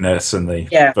strictness and the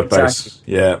exactly.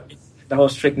 The whole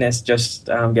strictness just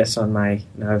gets on my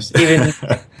nerves.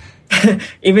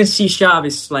 Even C#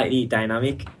 is slightly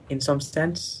dynamic in some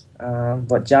sense,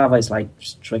 but Java is like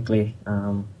strictly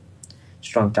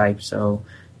strong type, so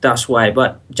that's why.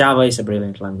 But Java is a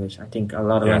brilliant language. I think a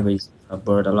lot of languages have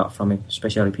borrowed a lot from it,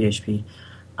 especially PHP.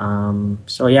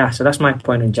 So that's my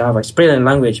point on Java. It's a brilliant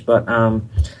language, but I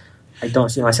don't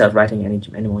see myself writing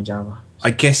any more Java.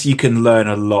 I guess you can learn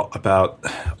a lot about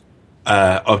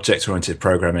object-oriented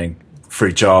programming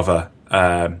through Java.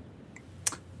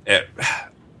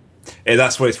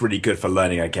 that's where it's really good for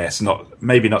learning, I guess.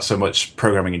 Maybe not so much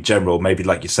programming in general. Maybe,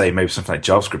 like you say, maybe something like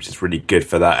JavaScript is really good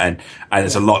for that, and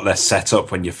there's a lot less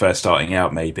setup when you're first starting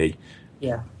out. Maybe.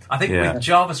 Yeah. I think with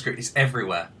JavaScript, it's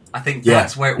everywhere. I think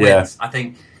that's where it wins. I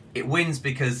think it wins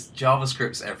because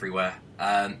JavaScript's everywhere.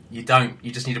 You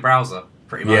just need a browser.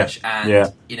 Pretty much,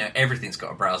 and you know, everything's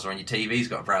got a browser, and your TV's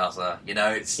got a browser. You know,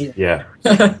 it's you know,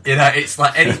 it's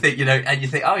like anything. You know, and you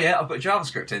think, oh yeah, I've got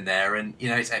JavaScript in there, and you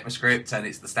know, it's ECMAScript, and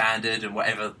it's the standard, and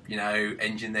whatever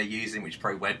engine they're using, which is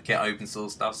probably WebKit open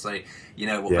source stuff. So you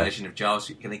know what version of JavaScript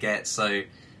you're going to get. So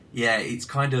yeah, it's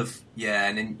kind of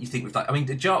and then you think with like, I mean,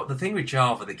 the thing with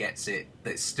Java that gets it,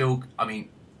 that's still, I mean,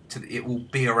 it will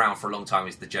be around for a long time,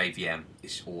 is the JVM.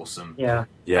 It's awesome. Yeah.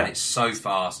 And it's so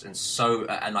fast and so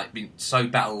and like been so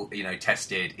battle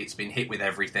tested. It's been hit with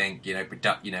everything,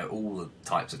 all the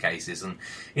types of cases, and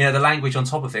the language on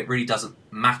top of it really doesn't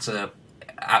matter.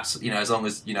 As long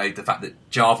as the fact that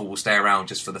Java will stay around,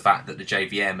 just for the fact that the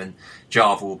JVM and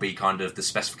Java will be kind of the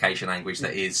specification language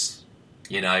that is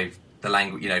the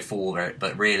language for it.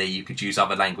 But really, you could use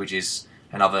other languages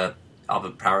and other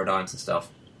paradigms and stuff.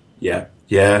 Yeah,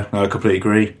 I completely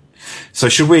agree. So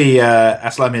should we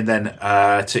ask Lamin then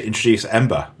to introduce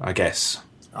Ember, I guess?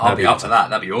 I'll be up to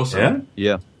that. That'd be awesome.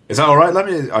 Yeah. Is that all right,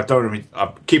 Lamin? I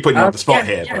keep putting you on the spot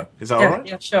here, but is that all right?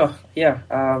 Yeah, sure. Yeah.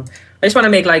 I just want to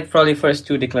make probably first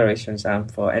two declarations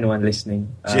for anyone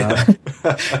listening.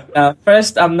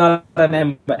 First, I'm not an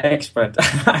Ember expert.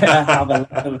 I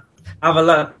have a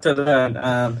lot to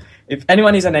learn. If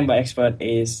anyone is an Ember expert,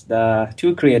 is the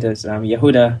two creators,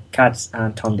 Yehuda Katz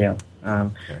and Tom Dale.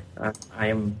 I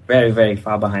am very, very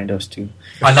far behind those two.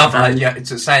 I love that. Yeah,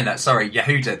 it's saying that. Sorry,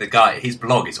 Yehuda, the guy, his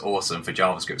blog is awesome for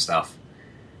JavaScript stuff.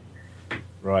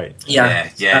 Right.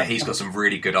 Yeah. He's got some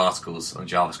really good articles on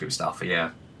JavaScript stuff. Yeah.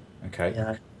 Okay.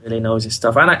 Yeah, really knows his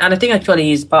stuff, and I think actually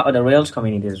he's part of the Rails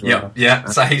community as well. Yeah.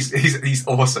 So he's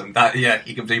awesome. That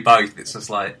he can do both. It's just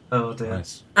like, oh dear.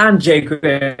 Nice. And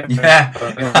jQuery.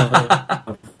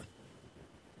 Yeah.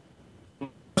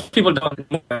 Most people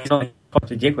don't know he's only come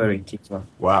to jQuery team as well.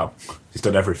 Wow, he's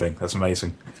done everything. That's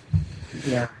amazing.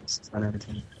 Yeah, he's done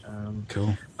everything.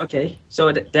 Cool. Okay,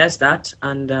 so there's that,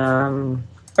 and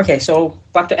okay, so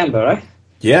back to Ember, right?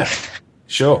 Yeah,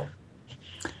 sure.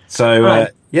 So Right.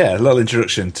 a little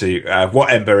introduction to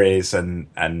what Ember is, and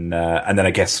then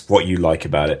I guess what you like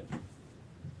about it.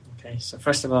 Okay, so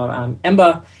first of all,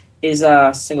 Ember is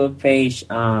a single-page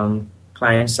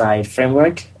client-side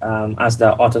framework. As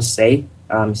the authors say,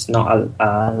 it's not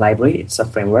a library; it's a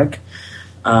framework.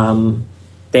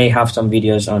 They have some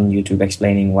videos on YouTube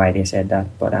explaining why they said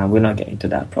that, but we're not getting to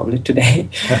that probably today.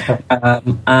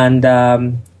 And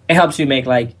it helps you make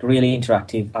really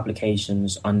interactive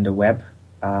applications on the web.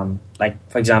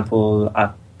 For example,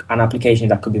 an application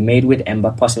that could be made with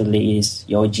Ember possibly is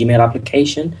your Gmail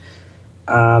application.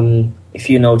 If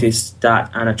you notice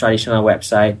that on a traditional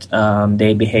website,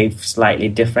 they behave slightly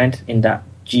different in that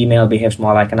Gmail behaves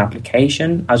more like an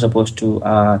application as opposed to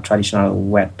a traditional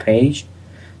web page.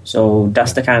 So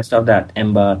that's the kind of stuff that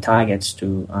Ember targets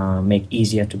to make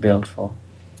easier to build for.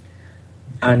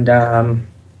 And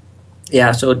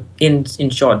so in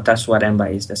short, that's what Ember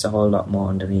is. There's a whole lot more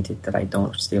underneath it that I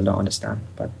still don't understand.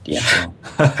 But yeah.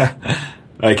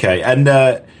 Okay, and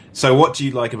so what do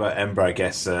you like about Ember? I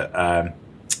guess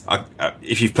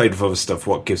if you've played with other stuff,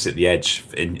 what gives it the edge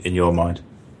in your mind?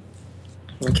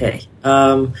 Okay,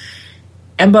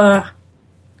 Ember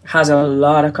has a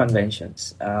lot of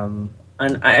conventions, and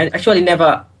I actually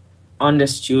never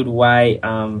understood why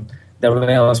the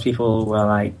Rails people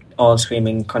were all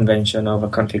screaming convention over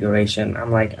configuration.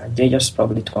 I'm like, they're just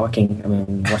probably talking. I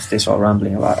mean, what's this all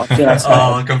rambling about?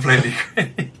 I completely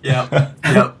agree. Yep.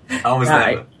 I was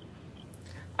there.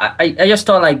 I just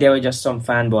thought they were just some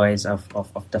fanboys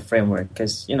of the framework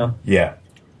because, Yeah.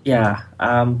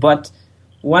 But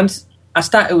once I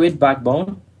started with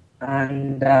Backbone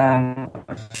and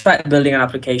started building an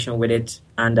application with it,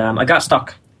 and I got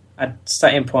stuck at a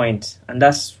certain point, and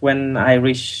that's when I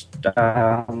reached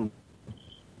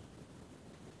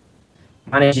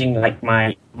managing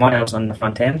my models on the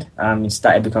front end. It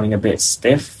started becoming a bit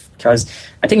stiff because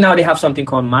I think now they have something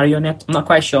called Marionette. I'm not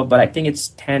quite sure, but I think it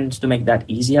tends to make that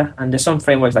easier. And there's some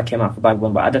frameworks that came out for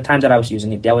Backbone, but at the time that I was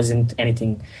using it, there wasn't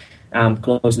anything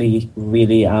closely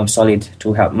really solid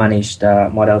to help manage the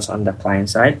models on the client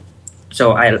side.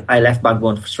 So I left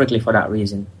Backbone strictly for that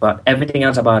reason. But everything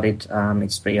else about it,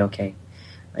 it's pretty okay.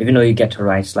 Even though you get to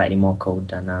write slightly more code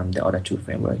than the other two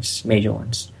frameworks, major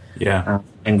ones. Yeah.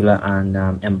 Angular and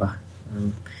Ember.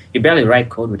 You barely write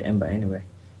code with Ember anyway.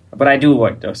 But I do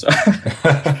work though, so.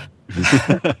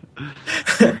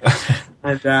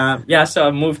 And yeah, so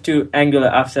I moved to Angular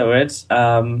afterwards.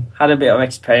 Had a bit of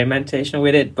experimentation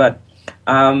with it, but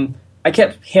I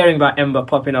kept hearing about Ember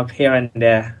popping up here and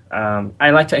there. I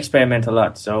like to experiment a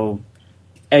lot, so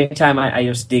anytime I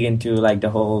just dig into like the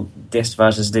whole this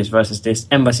versus this,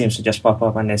 Ember seems to just pop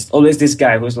up, and there's always this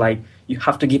guy who's like, you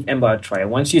have to give Ember a try.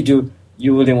 Once you do,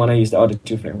 you wouldn't want to use the other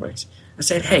two frameworks. I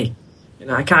said, hey,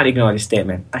 I can't ignore this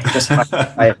statement. I just have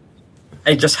to try it.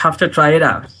 I just have to try it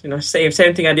out. Same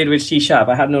thing I did with C#.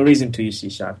 I had no reason to use C#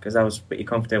 because I was pretty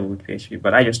comfortable with PHP,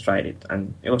 but I just tried it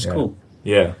and it was cool.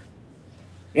 Yeah.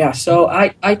 Yeah, so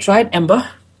I tried Ember,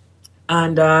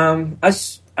 and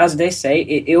as they say,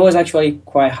 it was actually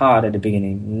quite hard at the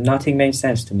beginning. Nothing made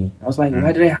sense to me. I was like,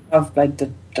 why do they have like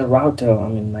the router? I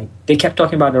mean, like they kept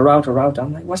talking about the router.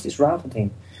 I'm like, what's this router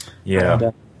thing?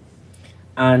 Yeah.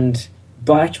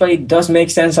 But actually, it does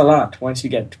make sense a lot once you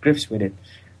get to grips with it.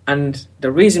 And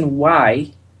the reason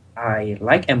why I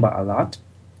like Ember a lot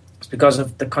is because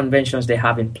of the conventions they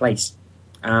have in place.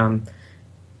 You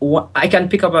can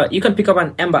pick up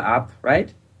an Ember app,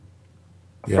 right?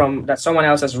 Yeah. From that someone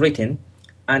else has written,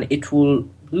 and it will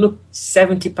look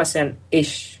 70%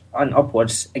 ish and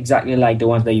upwards exactly like the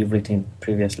ones that you've written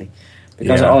previously,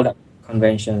 because of all the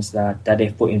conventions that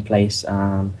they've put in place.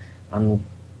 And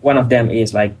one of them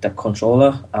is like the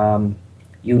controller.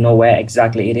 You know where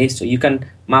exactly it is, so you can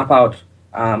map out.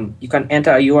 You can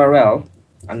enter a URL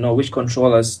and know which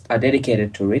controllers are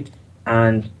dedicated to it,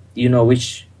 and you know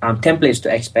which templates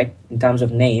to expect in terms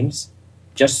of names,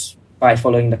 just by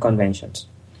following the conventions.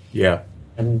 Yeah.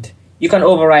 And you can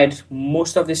override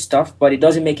most of this stuff, but it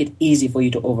doesn't make it easy for you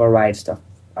to override stuff,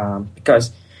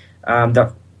 because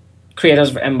the creators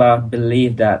of Ember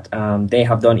believe that they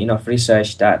have done enough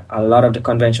research that a lot of the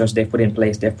conventions they put in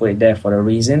place, they put it there for a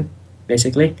reason,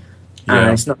 basically. Yeah.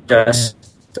 And it's not just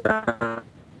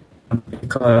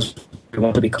because we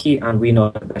want to be key and we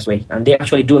know the best way. And they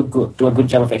actually do a good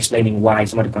job of explaining why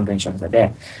some of the conventions are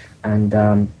there.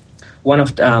 And one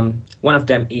of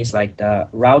them is like the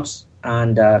routes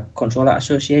and controller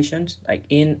associations. Like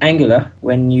in Angular,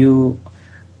 when you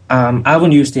I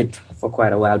haven't used it for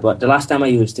quite a while, but the last time I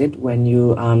used it, when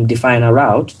you define a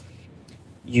route,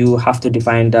 you have to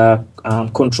define the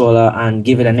controller and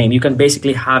give it a name. You can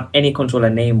basically have any controller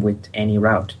name with any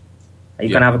route. You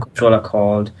can have a controller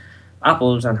called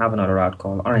apples and have another route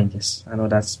called oranges. I know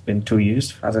that's been too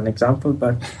used as an example,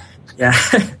 but yeah.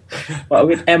 But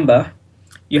with Ember,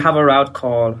 you have a route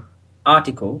called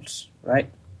articles, right?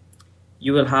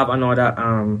 You will have another,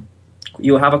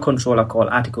 you will have a controller called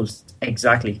articles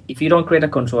exactly. If you don't create a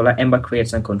controller, Ember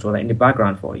creates a controller in the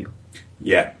background for you.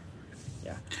 Yeah.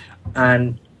 Yeah.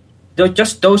 And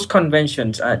just those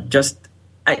conventions are just,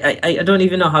 I don't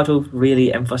even know how to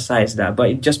really emphasize that, but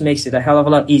it just makes it a hell of a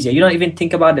lot easier. You don't even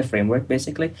think about the framework,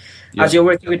 basically. Yeah. As you're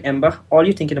working with Ember, all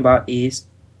you're thinking about is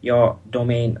your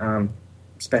domain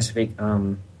specific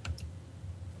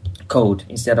code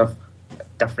instead of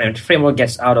the framework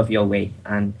gets out of your way,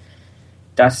 and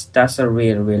that's a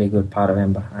really, really good part of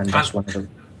Ember, and that's one of the.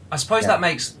 I suppose that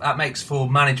makes for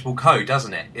manageable code,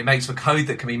 doesn't it? It makes for code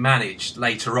that can be managed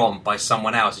later on by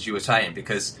someone else, as you were saying,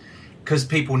 because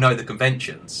people know the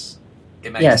conventions.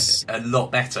 It makes it a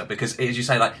lot better, because as you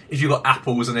say, like if you've got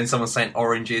apples and then someone's saying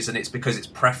oranges, and it's because it's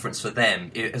preference for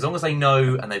them. As long as they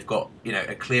know and they've got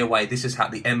a clear way, this is how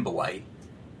the Ember way.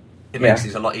 It makes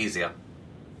things a lot easier.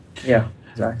 Yeah,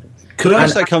 exactly. I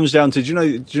guess that comes down to,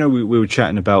 do you know we were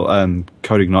chatting about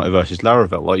CodeIgniter versus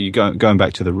Laravel, like you going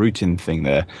back to the routing thing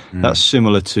there. That's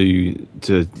similar to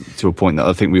a point that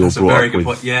I think we all brought up with. That's a very good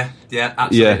point. Yeah,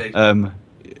 absolutely.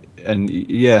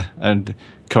 And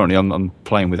currently I'm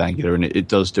playing with Angular, and it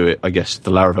does do it, I guess, the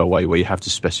Laravel way, where you have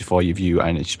to specify your view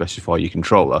and you specify your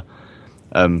controller.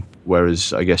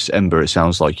 Whereas I guess Ember, it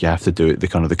sounds like you have to do it the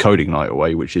kind of the CodeIgniter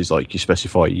way, which is like you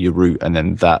specify your route and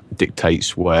then that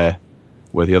dictates where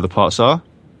the other parts are.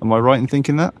 Am I right in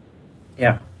thinking that?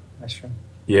 Yeah, that's true.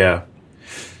 Yeah.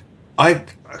 Can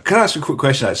I ask a quick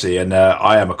question, actually? And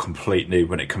I am a complete noob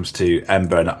when it comes to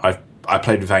Ember, and I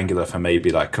played with Angular for maybe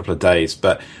like a couple of days,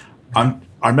 but I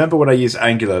remember when I used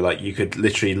Angular, like you could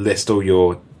literally list all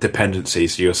your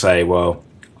dependencies. So you'll say, well,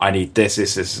 I need this,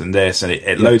 and this, and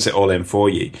it loads it all in for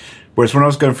you. Whereas when I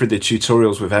was going through the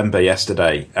tutorials with Ember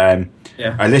yesterday,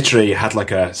 I literally had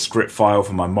like a script file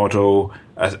for my model,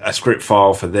 a script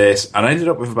file for this, and I ended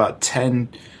up with about 10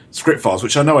 script files,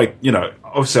 which I know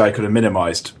obviously I could have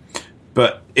minimized.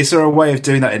 But is there a way of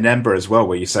doing that in Ember as well,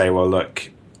 where you say, well,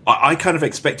 look, I kind of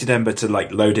expected Ember to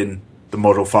like load in the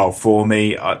model file for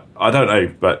me. I don't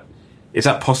know, but is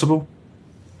that possible?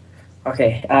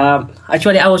 Okay.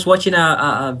 Actually, I was watching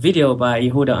a video by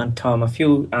Yehuda and Tom a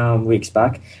few weeks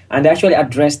back, and they actually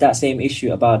addressed that same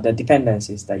issue about the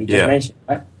dependencies that you just mentioned,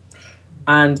 right?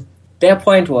 And their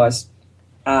point was,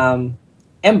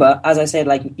 Ember, as I said,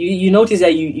 like you noticed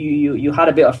that you had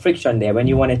a bit of friction there when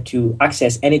you wanted to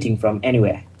access anything from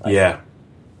anywhere. Right? Yeah.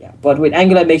 Yeah. But with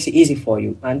Angular, it makes it easy for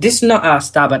you. And this is not a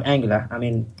stab at Angular. I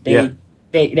mean, they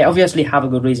obviously have a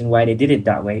good reason why they did it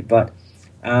that way, but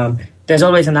there's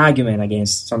always an argument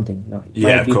against something. You know?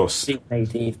 Yeah, of course.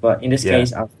 Negative, but in this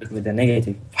case, I'll stick with the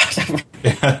negative.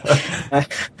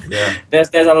 Yeah.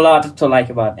 There's a lot to like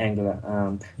about Angular.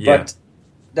 But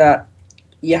the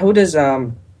Yehuda's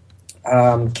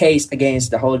case against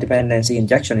the whole dependency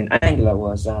injection in Angular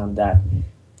was that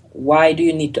why do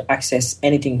you need to access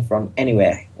anything from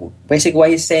anywhere? Basically, what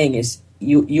he's saying is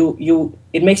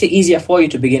it makes it easier for you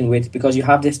to begin with because you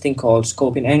have this thing called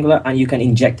scope in Angular and you can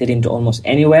inject it into almost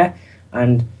anywhere,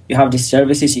 and you have these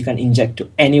services you can inject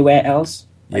to anywhere else.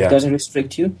 It doesn't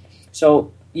restrict you.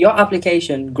 So your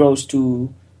application grows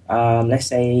to let's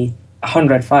say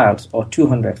 100 files or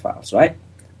 200 files, right?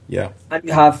 Yeah. And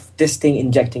you have this thing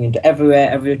injecting into everywhere,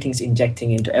 everything's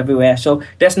injecting into everywhere. So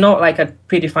there's not like a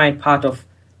predefined part of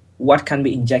what can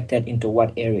be injected into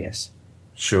what areas.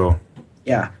 Sure.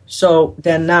 Yeah. So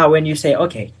then now when you say,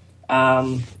 okay,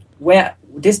 where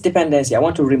this dependency, I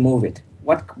want to remove it.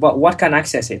 What can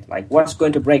access it? Like what's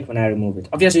going to break when I remove it?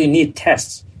 Obviously you need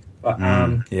tests. But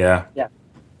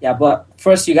Yeah, but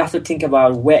first you have to think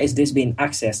about where is this being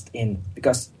accessed in,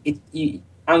 because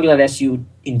Angular lets you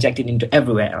inject it into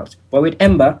everywhere else. But with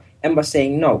Ember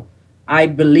saying, no, I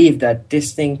believe that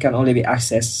this thing can only be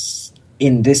accessed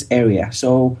in this area.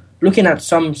 So looking at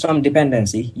some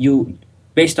dependency, you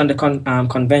based on the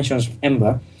conventions of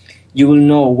Ember, you will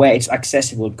know where it's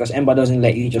accessible because Ember doesn't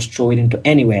let you just throw it into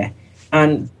anywhere.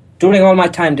 And during all my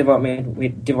time developing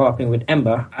with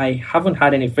Ember, I haven't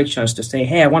had any frictions to say,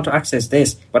 hey, I want to access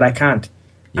this, but I can't.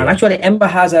 Yeah. And actually, Ember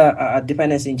has a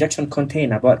dependency injection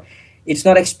container, but it's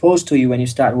not exposed to you when you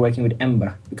start working with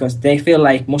Ember because they feel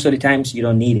like most of the times you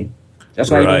don't need it. That's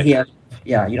why you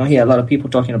don't hear a lot of people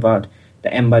talking about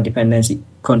the Ember dependency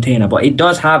container, but it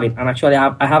does have it. And actually,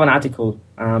 I have an article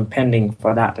pending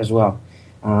for that as well.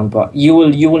 But you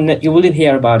wouldn't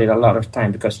hear about it a lot of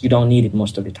time because you don't need it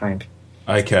most of the time.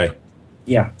 Okay.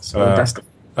 Yeah. So that's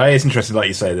it's interesting, like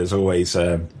you say. There's always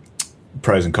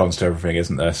pros and cons to everything,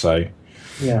 isn't there? So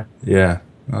yeah,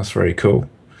 that's very cool.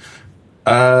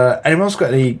 Anyone else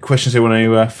got any questions they want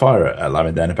to fire at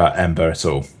Lamin then about Ember at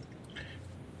all?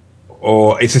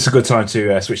 Or is this a good time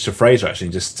to switch to Fraser, actually,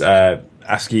 and just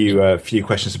ask you a few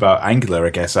questions about Angular, I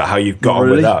guess, how you've got on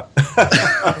with that?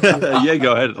 Yeah,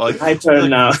 go ahead. My turn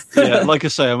now. Yeah, like I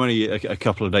say, I'm only a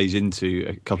couple of days into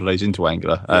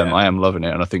Angular. I am loving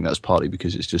it, and I think that's partly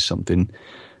because it's just something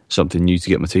new to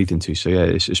get my teeth into. So yeah,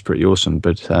 it's pretty awesome.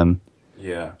 But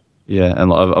yeah,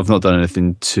 and I've not done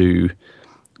anything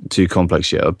too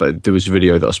complex yet, but there was a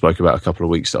video that I spoke about a couple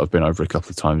of weeks that I've been over a couple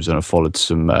of times, and I followed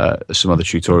some other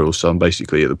tutorials. So I'm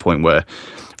basically at the point where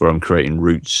I'm creating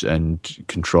routes and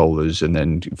controllers, and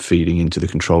then feeding into the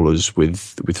controllers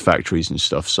with factories and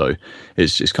stuff. So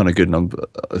it's kind of good. And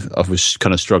I was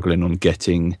kind of struggling on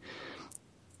getting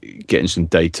some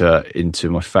data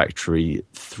into my factory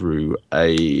through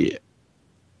a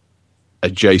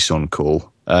JSON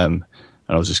call, and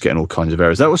I was just getting all kinds of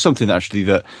errors. That was something actually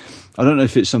that I don't know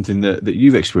if it's something that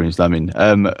you've experienced, Lamin.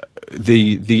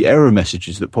 The error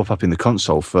messages that pop up in the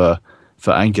console for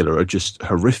Angular are just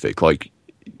horrific. Like,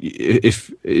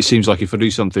 if it seems like if I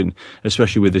do something,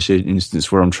 especially with this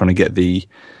instance where I'm trying to do the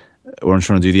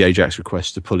AJAX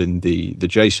request to pull in the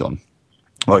JSON,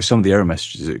 like some of the error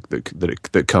messages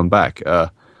that come back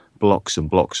are blocks and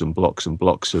blocks and blocks and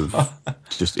blocks of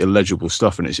just illegible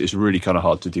stuff, and it's really kind of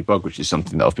hard to debug, which is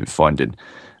something that I've been finding.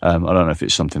 I don't know if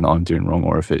it's something that I'm doing wrong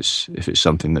or if it's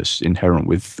something that's inherent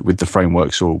with the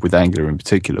frameworks or with Angular in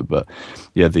particular. But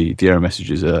yeah, the error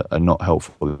messages are not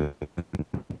helpful.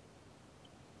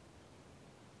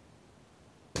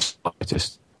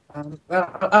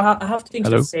 I have things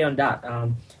to say on that.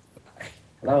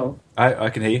 Hello.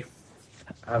 I can hear you.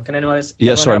 Can anyone else?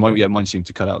 Yeah, sorry, mine seemed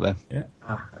to cut out there. Yeah.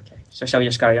 Okay. So shall we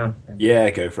just carry on?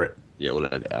 Yeah, go for it. Yeah, we'll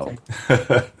let it out.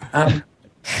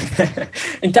 Okay.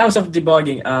 In terms of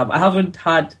debugging, I haven't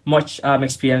had much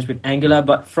experience with Angular,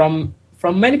 but from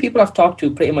many people I've talked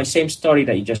to, pretty much same story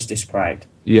that you just described.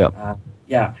 Yeah.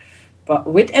 But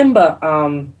with Ember,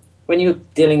 when you're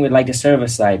dealing with like the server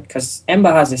side, because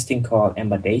Ember has this thing called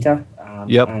Ember Data.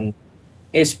 Yep. And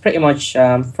it's pretty much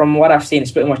from what I've seen,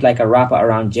 it's pretty much like a wrapper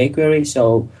around jQuery.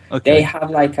 So they have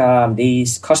like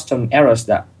these custom errors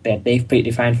that they've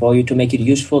predefined for you to make it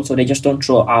useful. So they just don't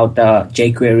throw out the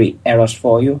jQuery errors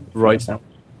for you. Right.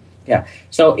 Yeah.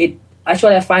 So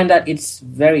I find that it's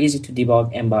very easy to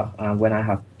debug Ember when I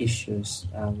have issues.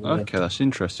 Okay, that's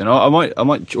interesting. I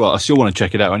might. Well, I still want to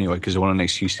check it out anyway because I want an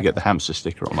excuse to get the hamster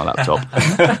sticker on my laptop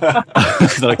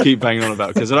that I keep banging on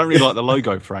about because I don't really like the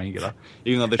logo for Angular,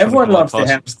 even though everyone loves the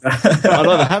hamster. I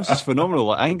know the hamster's phenomenal.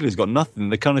 Like Angular's got nothing.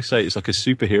 They kind of say it's like a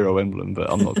superhero emblem,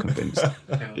 but I'm not convinced.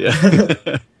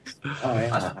 Yeah. Oh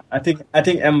yeah, I think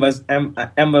Ember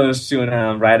will soon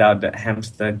write out the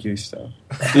hamster juice. So.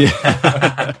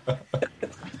 Yeah.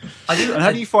 And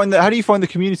how do you find that? How do you find the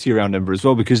community around Ember as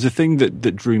well? Because the thing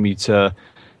that drew me to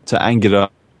Angular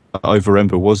over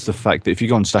Ember was the fact that if you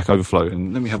go on Stack Overflow,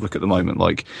 and let me have a look at the moment.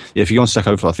 Like, if you go on Stack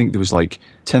Overflow, I think there was like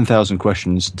 10,000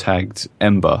 questions tagged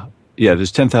Ember. Yeah,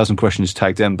 there's 10,000 questions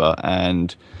tagged Ember,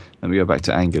 and let me go back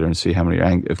to Angular and see how many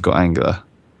have got Angular.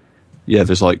 Yeah,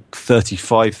 there's like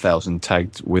 35,000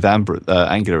 tagged with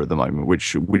Angular at the moment,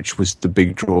 which was the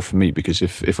big draw for me because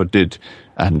if I did,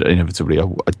 and inevitably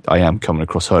I am coming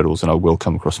across hurdles and I will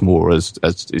come across more as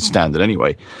is standard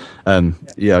anyway. I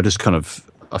just kind of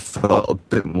I felt a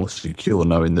bit more secure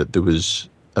knowing that there was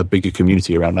a bigger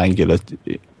community around Angular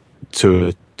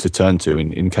to turn to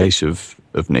in case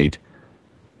of need.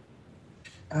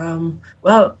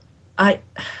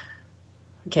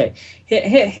 Okay.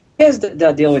 Here's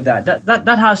the deal with that.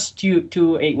 That has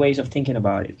two ways of thinking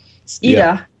about it. It's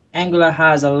either Angular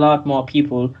has a lot more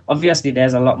people. Obviously,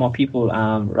 there's a lot more people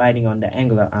riding on the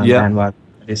Angular bandwagon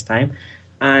at this time.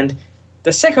 And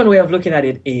the second way of looking at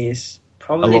it is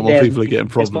probably a lot more people are getting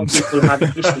problems. More people having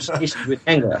issues with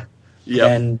Angular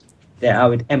than there are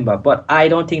with Ember. But I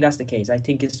don't think that's the case. I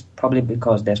think it's probably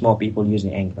because there's more people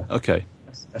using Angular. Okay.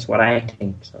 That's what I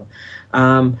think. So,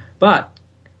 but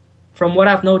from what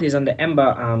I've noticed on the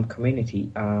Ember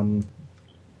community,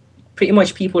 pretty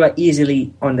much people are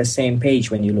easily on the same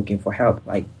page when you're looking for help.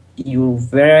 Like, you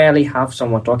rarely have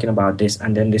someone talking about this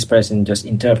and then this person just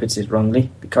interprets it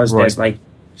wrongly because there's like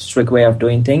strict way of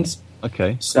doing things.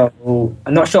 Okay. So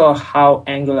I'm not sure how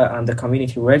Angular and the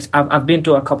community works. I've been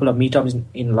to a couple of meetups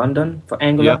in London for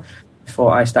Angular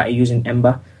before I started using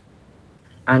Ember.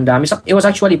 And it was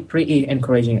actually pretty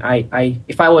encouraging.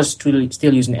 If I was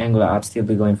still using Angular, I'd still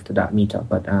be going to that meetup.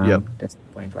 But that's the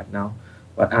point right now.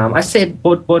 But I said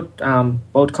both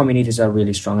communities are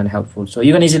really strong and helpful. So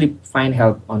you can easily find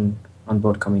help on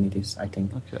both communities, I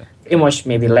think. Okay. Pretty much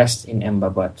maybe less in Ember,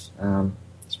 but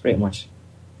it's pretty much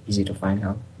easy to find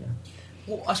help. Yeah.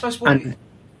 Well, I suppose.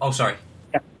 Sorry.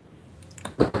 Yeah.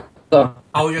 So,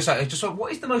 I was just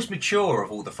what is the most mature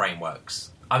of all the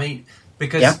frameworks? I mean,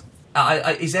 because.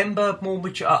 Is Ember more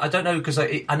mature? I don't know because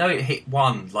I know it hit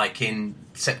one like in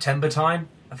September time.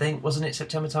 I think wasn't it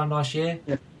September time last year?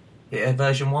 Yeah,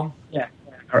 version 1. Yeah,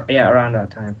 around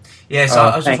that time. Yeah, so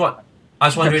I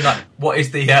was wondering like what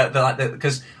is the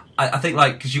because I think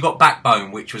like because you got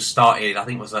Backbone which was started I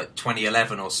think it was like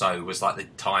 2011 or so was like the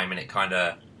time and it kind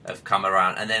of have come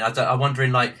around and then I'm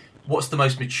wondering like what's the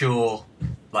most mature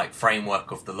like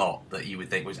framework of the lot that you would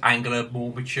think was Angular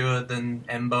more mature than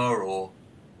Ember or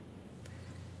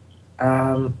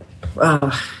I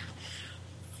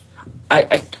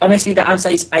honestly the answer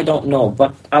is I don't know,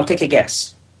 but I'll take a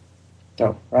guess.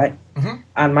 So right,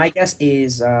 and my guess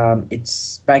is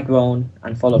it's Backbone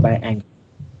and followed by Angular,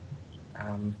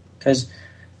 because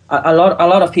a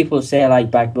lot of people say I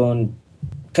like Backbone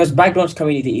because Backbone's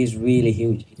community is really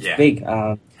huge. It's big.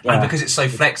 And because it's so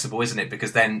flexible, isn't it?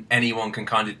 Because then anyone can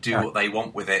kind of do what they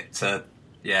want with it. It's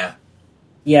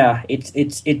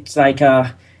like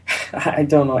I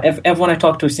don't know. When I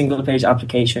talk to single page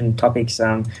application topics,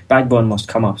 Backbone must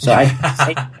come up. So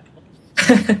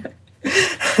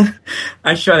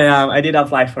actually, I did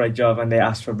apply for a job and they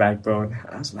asked for Backbone.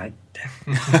 I was like,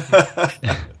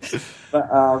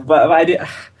 but I did.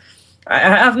 I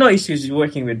have no issues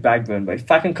working with Backbone, but if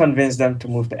I can convince them to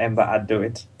move to Ember, I'd do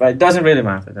it. But it doesn't really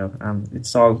matter though.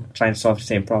 It's all trying to solve the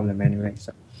same problem anyway.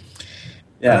 So.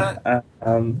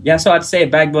 So I'd say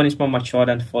Backbone is more mature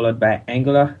than followed by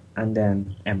Angular and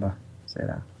then Ember. Say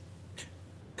that.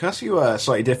 Can I ask you a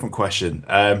slightly different question?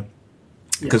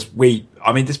 Because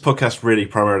this podcast really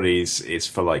primarily is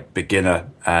for like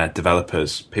beginner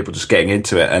developers, people just getting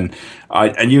into it. And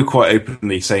you were quite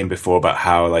openly saying before about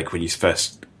how like when you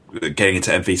first getting into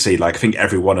MVC, like I think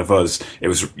every one of us, it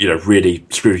was really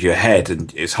screwed your head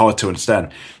and it's hard to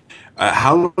understand.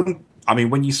 How long? I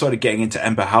mean, when you started getting into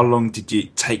Ember, how long did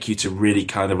it take you to really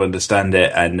kind of understand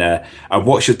it? And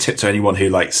what's your tip to anyone who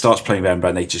like starts playing Ember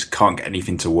and they just can't get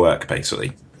anything to work,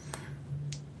 basically?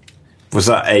 Was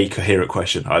that a coherent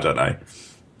question? I don't know.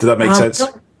 Did that make sense?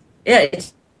 Yeah,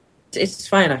 it's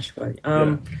fine actually.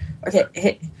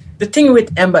 Okay, the thing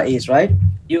with Ember is, right,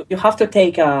 you have to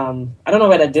take I don't know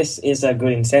whether this is a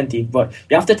good incentive, but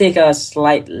you have to take a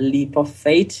slight leap of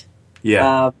faith.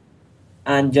 Yeah.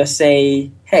 And just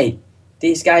say, hey,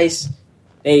 these guys,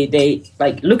 they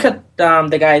like look at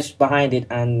the guys behind it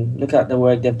and look at the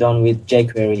work they've done with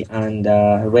jQuery and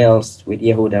Rails with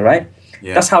Yehuda, right?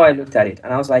 Yeah. That's how I looked at it,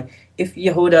 and I was like, if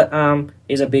Yehuda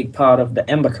is a big part of the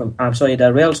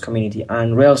the Rails community,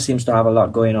 and Rails seems to have a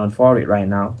lot going on for it right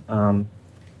now.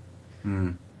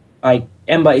 Like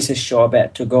Ember is a sure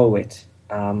bet to go with.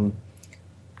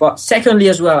 But secondly,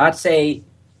 as well, I'd say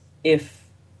if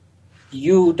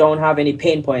you don't have any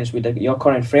pain points with your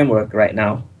current framework right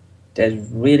now, there's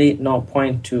really no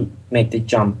point to make the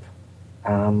jump.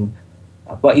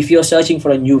 But if you're searching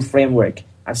for a new framework,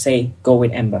 I'd say go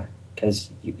with Ember, because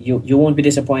you won't be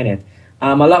disappointed.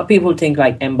 A lot of people think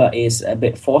like Ember is a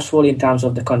bit forceful in terms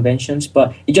of the conventions,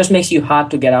 but it just makes you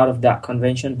hard to get out of that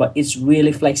convention. But it's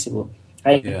really flexible.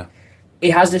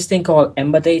 It has this thing called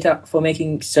Ember Data for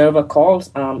making server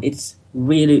calls. It's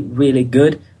really, really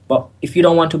good. But if you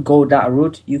don't want to go that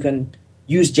route, you can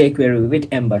use jQuery with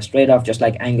Ember straight off, just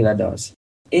like Angular does.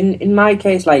 In my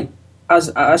case, like as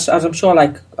I'm sure,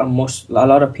 like a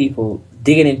lot of people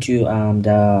digging into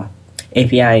the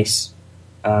APIs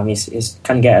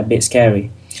can get a bit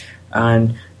scary,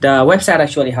 and the website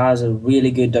actually has a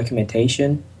really good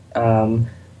documentation.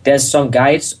 There's some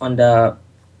guides on the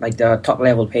top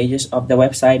level pages of the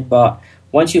website, but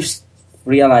once you've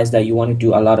realized that you want to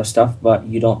do a lot of stuff, but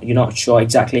you're not sure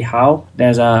exactly how,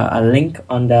 there's a link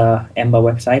on the Ember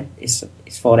website. It's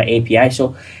for the API,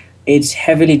 so it's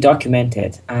heavily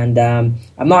documented. And I'm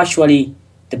not actually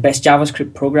the best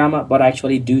JavaScript programmer, but I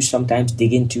actually do sometimes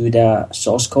dig into the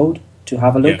source code to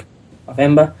have a look of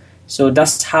Ember. So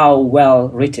that's how well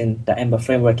written the Ember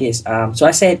framework is. So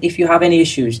I said, if you have any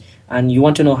issues and you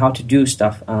want to know how to do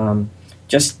stuff,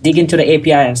 just dig into the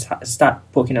API and start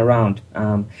poking around.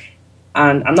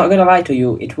 And I'm not going to lie to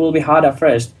you, it will be hard at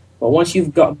first, but once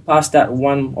you've got past that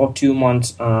 1 or 2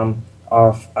 months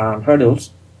of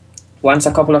hurdles, once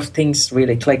a couple of things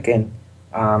really click in,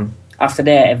 after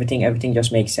that, everything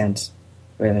just makes sense,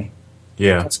 really.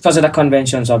 Yeah. It's because of the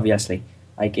conventions, obviously.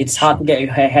 Like, it's hard to get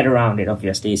your head around it,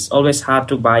 obviously. It's always hard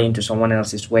to buy into someone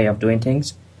else's way of doing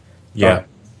things. Yeah.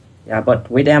 But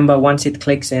with Ember, once it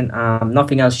clicks in,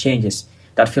 nothing else changes.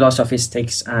 That philosophy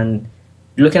sticks, and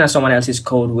looking at someone else's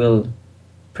code will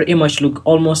pretty much look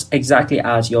almost exactly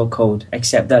as your code,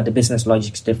 except that the business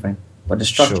logic is different, but the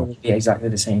structure will be exactly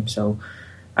the same. So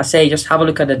I say just have a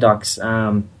look at the docs.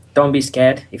 Don't be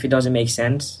scared if it doesn't make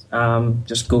sense.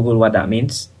 Just Google what that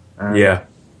means. Yeah.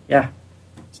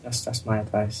 That's my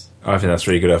advice. I think that's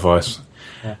really good advice.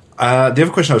 Yeah. The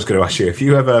other question I was going to ask you, have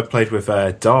you ever played with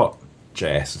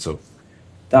Dart.js at all?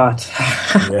 Dart.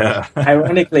 Yeah.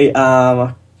 Ironically,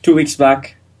 2 weeks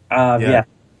back, I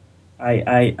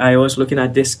was looking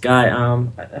at this guy.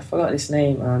 I forgot his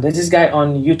name. There's this guy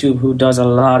on YouTube who does a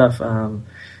lot of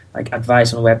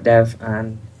advice on web dev,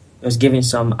 and he was giving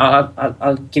some.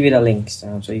 I'll give you the links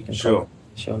so you can show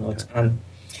notes. Okay. And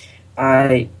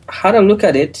I had a look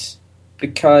at it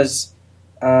because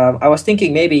I was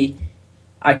thinking maybe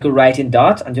I could write in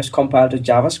Dart and just compile to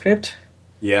JavaScript.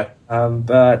 Yeah.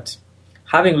 But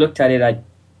having looked at it, I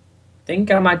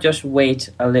think I might just wait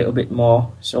a little bit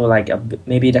more, so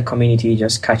maybe the community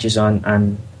just catches on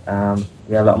and a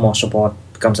lot more support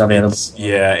becomes available.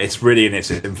 It's really in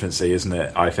its infancy, isn't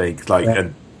it? I think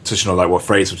and touching on what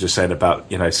Fraser was just saying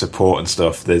about support and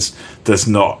stuff. There's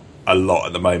not a lot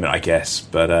at the moment, I guess,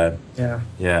 but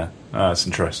that's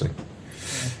interesting.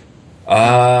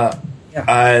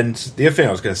 And the other thing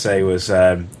I was going to say was me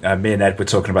and Ed were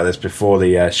talking about this before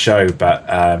the show,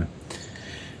 but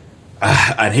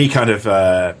and he kind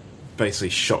of basically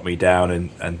shot me down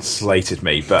and slated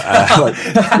me. But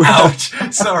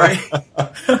ouch! Sorry.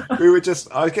 I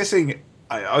was guessing.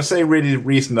 I was saying really the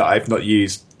reason that I've not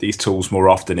used these tools more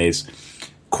often is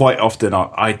quite often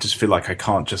I just feel like I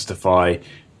can't justify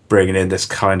bringing in this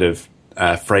kind of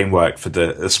framework for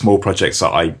the small projects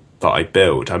that I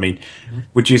build. I mean,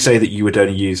 would you say that you would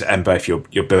only use Ember if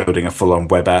you're building a full-on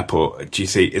web app, or do you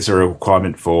see is there a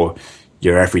requirement for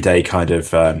your everyday kind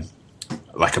of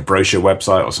like a brochure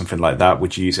website or something like that?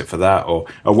 Would you use it for that, or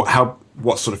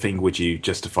what sort of thing would you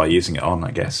justify using it on,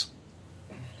 I guess?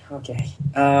 Okay.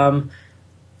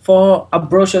 For a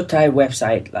brochure type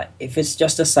website, like if it's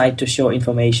just a site to show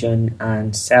information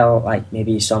and sell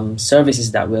maybe some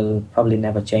services that will probably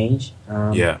never change,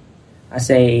 I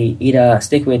say either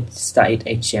stick with static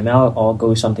HTML or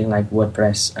go something like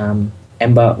WordPress.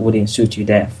 Ember wouldn't suit you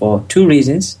there for two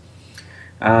reasons.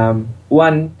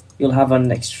 One, you'll have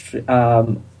an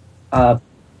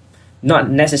not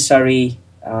necessary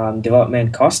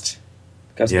development cost,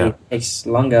 because it takes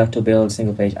longer to build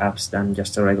single-page apps than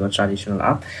just a regular traditional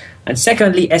app. And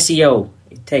secondly, SEO.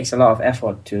 It takes a lot of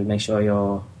effort to make sure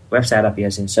your website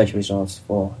appears in search results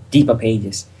for deeper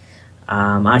pages.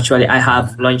 Actually, I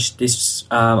have launched this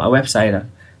a website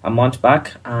a month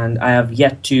back, and I have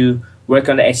yet to work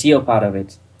on the SEO part of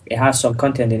it. It has some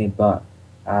content in it, but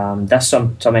that's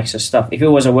some extra stuff. If it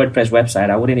was a WordPress website,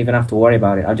 I wouldn't even have to worry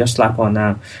about it. I'll just slap on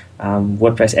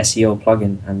WordPress SEO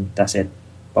plugin, and that's it.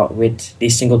 But with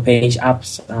these single-page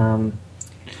apps,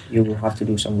 you will have to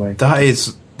do some work.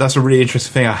 That's a really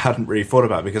interesting thing I hadn't really thought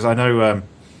about, because I know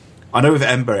with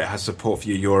Ember it has support for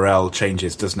your URL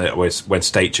changes, doesn't it? When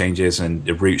state changes and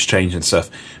the routes change and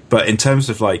stuff. But in terms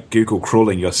of like Google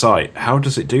crawling your site, how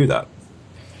does it do that?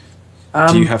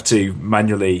 Do you have to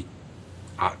manually?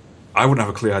 I wouldn't have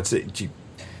a clue how to.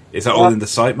 Is that all in the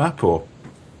sitemap, or?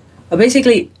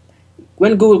 Basically,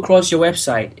 when Google crawls your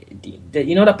website,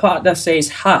 you know the part that says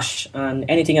hash and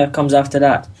anything that comes after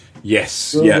that.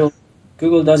 Yes.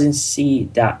 Google doesn't see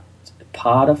that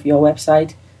part of your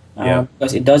website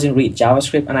because it doesn't read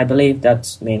JavaScript, and I believe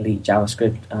that's mainly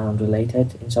JavaScript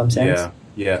related in some sense.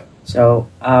 Yeah. So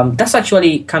that's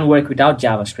actually can work without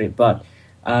JavaScript, but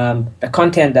the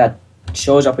content that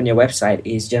shows up on your website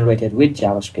is generated with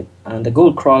JavaScript, and the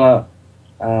Google crawler,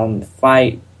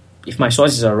 if my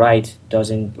sources are right,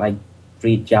 doesn't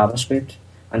read JavaScript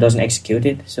and doesn't execute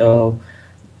it. So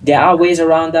there are ways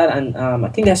around that, and I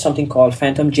think there's something called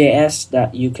Phantom.js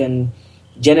that you can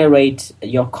generate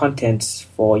your contents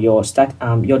for your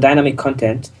dynamic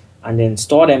content and then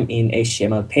store them in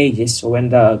HTML pages. So when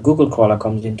the Google crawler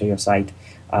comes into your site,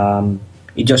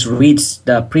 it just reads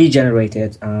the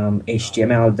pre-generated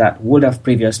HTML that would have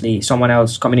previously someone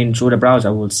else coming in through the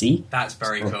browser will see. That's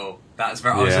very cool. That's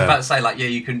very. I was about to say,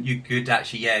 you could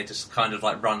actually, just kind of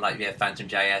run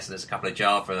Phantom.js, and there's a couple of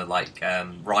Java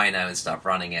Rhino and stuff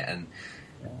running it, and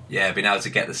being able to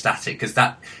get the static, because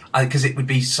it would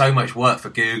be so much work for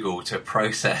Google to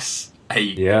process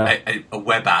a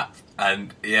web app,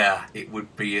 and it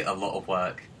would be a lot of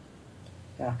work.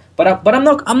 Yeah, but I'm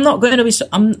not going to be.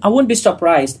 I wouldn't be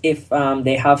surprised if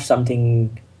they have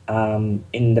something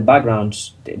in the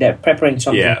background. They're preparing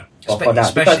something. Yeah. For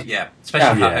that.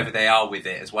 Especially however they are with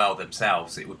it as well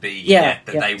themselves. It would be that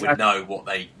they would know what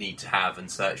they need to have and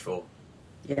search for.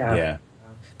 Yeah.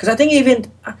 Because I think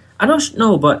even I don't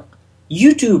know, but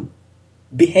YouTube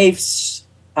behaves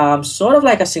sort of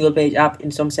like a single page app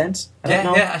in some sense. I don't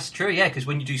know. That's true. Yeah, because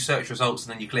when you do search results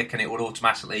and then you click and it will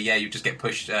automatically, you just get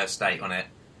pushed state on it.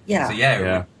 Yeah.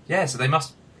 So so they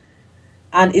must.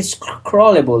 And it's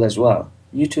crawlable as well.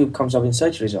 YouTube comes up in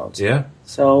search results. Yeah.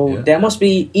 So there must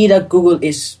be either Google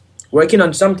is working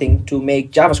on something to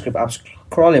make JavaScript apps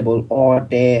crawlable, or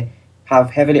they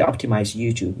have heavily optimized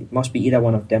YouTube. It must be either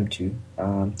one of them two.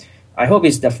 I hope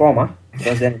it's the former,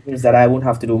 because then it means that I won't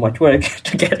have to do much work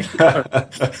to get it.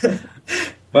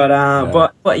 But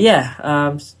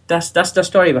that's the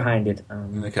story behind it.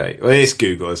 Okay, well, it's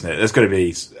Google, isn't it? There's going to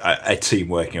be a team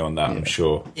working on that, I'm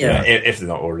sure. Yeah, if they're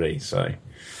not already. So,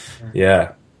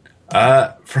 yeah.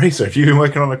 Fraser, have you been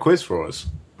working on a quiz for us?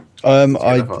 I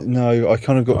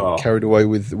kind of got carried away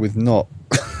with not.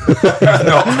 But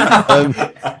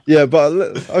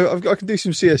I can do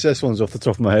some CSS ones off the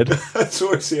top of my head. That's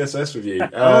always CSS with you.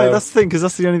 That's the thing, because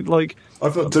that's the only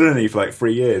I've not done any for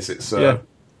 3 years. It's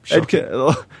Ed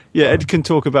can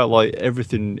talk about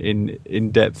everything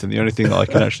in depth, and the only thing that I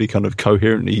can actually kind of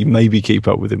coherently maybe keep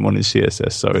up with him on is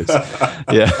CSS. So it's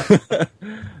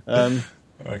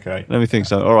okay. Let me think.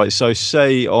 So, all right. So,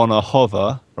 say on a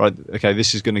hover, right? Okay,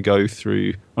 this is going to go through.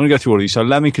 I'm going to go through all of these. So,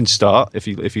 Lammy can start if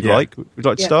you'd like. Would you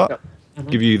like to start? Sure.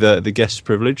 Give you the guest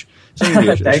privilege. So, I'm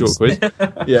going to do a short quiz.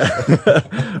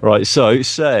 Yeah. Right. So,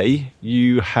 say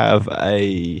you have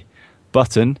a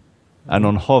button, and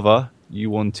on hover, you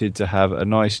wanted to have a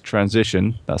nice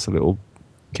transition. That's a little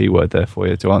keyword there for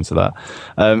you to answer that,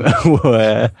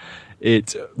 where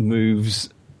it moves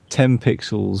 10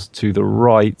 pixels to the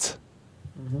right.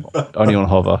 Only on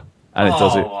hover, and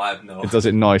it does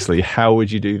it nicely. How would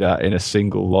you do that in a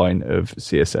single line of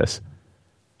CSS?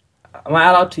 Am I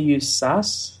allowed to use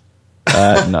Sass?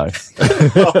 No.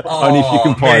 Only if you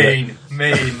compile it.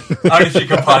 Mean. Only if you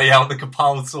compile out the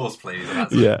compiled source, please.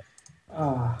 Yeah.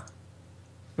 Oh,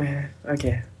 man.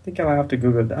 Okay. I think I might have to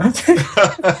Google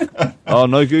that. Oh,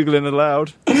 no Googling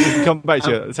allowed. We can come back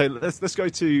to it. Say, let's go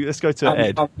to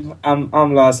Ed.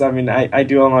 I'm lost. I mean, I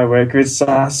do all my work with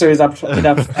Sass, so it's up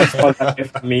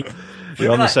for me.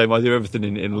 Yeah, I'm the same. I do everything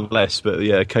in less, but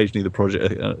yeah, occasionally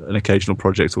an occasional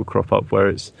project will crop up where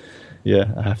it's,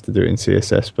 I have to do it in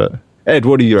CSS. But Ed,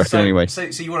 what do you reckon anyway? So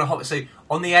you want to so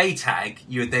on the A tag,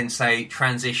 you would then say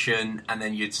transition, and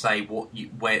then you'd say what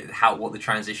the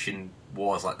transition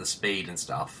was, like the speed and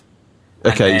stuff.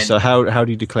 Okay, so how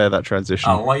do you declare that transition?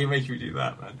 Oh, why are you making me do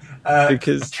that, man?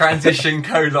 Because transition :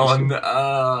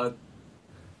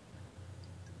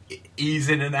 ease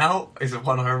in and out is the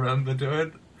one I remember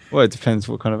doing. Well, it depends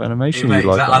what kind of animation you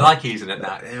like. I like easing it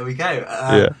now. There we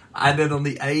go. And then on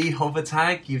the A hover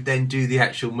tag, you then do the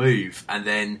actual move, and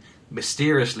then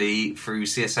mysteriously through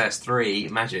CSS3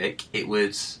 magic, it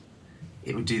would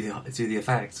do the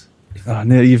effect. Oh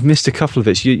no, you've missed a couple of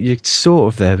it. You're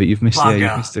sort of there, but you've missed.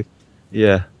 You've missed a.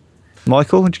 Yeah,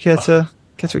 Michael, would you care to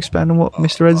expand on what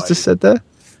Mr. Eds just said there?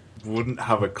 Wouldn't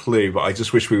have a clue, but I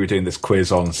just wish we were doing this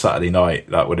quiz on Saturday night.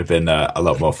 That would have been a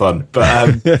lot more fun.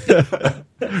 But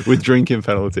with drinking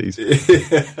penalties.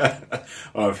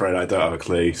 I'm afraid I don't have a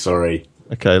clue. Sorry.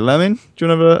 Okay, Lamin, do you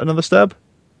want to have another stab?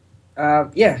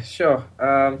 Yeah, sure.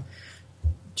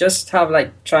 Just have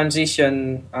like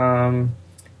transition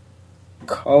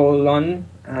colon,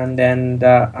 and then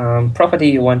the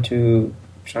property you want to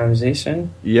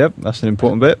transition. Yep, that's an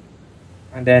important bit.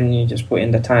 And then you just put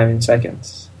in the time in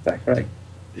seconds. Is that correct?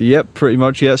 Yep, pretty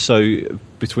much. Yeah. So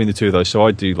between the two of those, so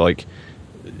I do like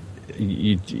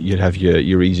you'd have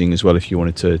your easing as well if you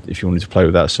wanted to play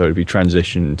with that. So it'd be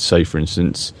transition. Say for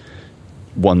instance,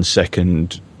 1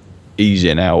 second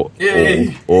easing out,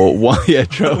 or 1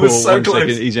 second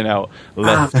easing out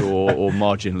left, or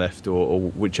margin left, or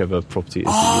whichever property it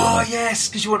is. Oh yes,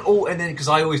 because you want all, and then because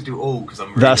I always do all because I'm.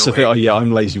 Really That's the thing. Oh, yeah,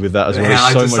 I'm lazy with that as well.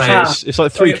 Yeah, it's so much. It's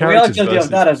like 3 characters. We are guilty of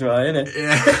that as well, isn't it?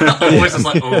 Yeah, I'm always just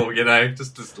like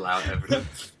just loud everything.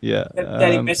 Yeah.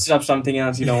 Then he messes up something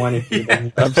else you don't want it to. Yeah.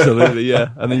 Absolutely, yeah.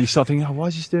 And then you start thinking, why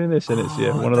is he doing this? And it's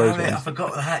one of those ones. I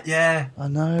forgot that. Yeah. I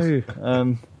know.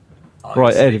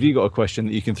 Right, Ed, have you got a question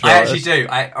that you can throw I at actually us? do.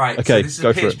 All right, okay, so this is go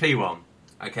a for PHP one.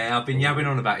 Okay, I've been yabbing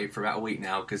on about it for about a week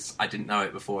now because I didn't know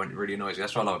it before and it really annoys me.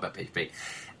 That's what I love about PHP.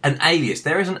 An alias.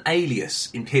 There is an alias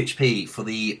in PHP for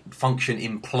the function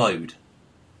implode.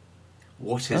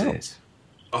 What is it?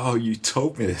 Oh, you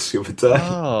told me this the other day.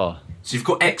 Oh. So you've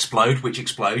got explode, which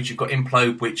explodes. You've got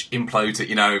implode, which implodes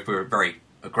it, if we're very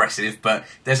aggressive, but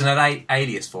there's an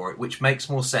alias for it, which makes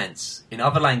more sense. In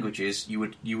other languages, you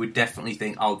would definitely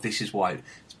think, oh, this is why.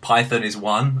 Python is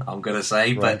one, I'm going to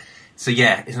say, right. But so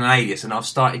yeah, it's an alias, and I've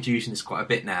started using this quite a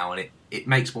bit now, and it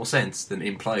makes more sense than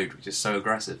implode, which is so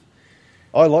aggressive.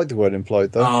 I like the word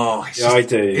implode, though. Oh, I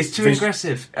do. It's too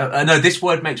aggressive. No, this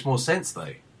word makes more sense,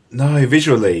 though. No,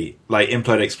 visually, like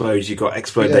implode, explode, you got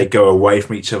explode, they go away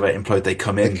from each other, implode, they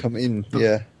come in. They come in,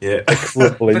 yeah. Yeah.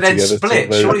 But then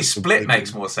split, surely split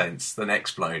makes more sense than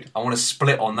explode. I want to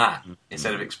split on that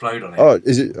instead of explode on it. Oh,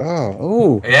 is it?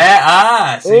 Oh.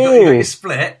 Yeah, so you got your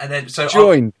split, and then... so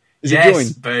join. Is it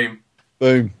join? Boom.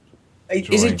 Boom.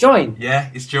 Is it join?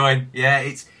 Yeah, it's join. Yeah,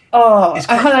 it's... Oh,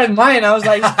 I had that in mine. I was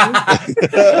like...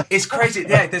 It's crazy.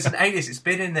 Yeah, there's an alias. It's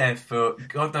been in there for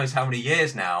God knows how many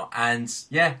years now. And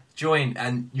yeah, join.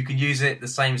 And you can use it the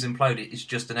same as implode. It's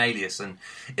just an alias. And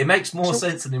it makes more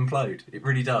sense than implode. It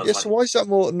really does. Yeah, so why is that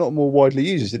not more widely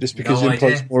used? Is it just because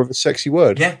implode is more of a sexy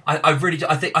word? Yeah, I really do.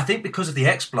 I think because of the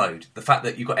explode, the fact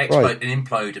that you've got explode and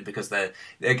implode, and because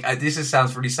this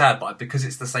sounds really sad, but because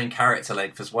it's the same character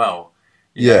length as well.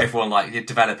 You know, everyone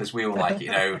developers, we all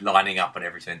lining up and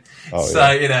everything. Oh,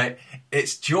 so,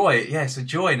 it's joy. Yeah, so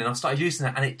join. And I've started using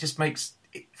that and it just makes,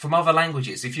 from other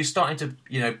languages, if you're starting to,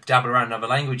 dabble around in other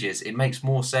languages, it makes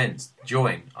more sense.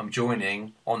 Join. I'm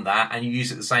joining on that. And you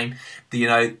use it the same, the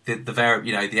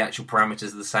actual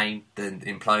parameters are the same than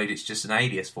implode. It's just an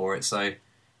alias for it. So.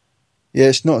 Yeah,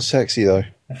 it's not sexy though.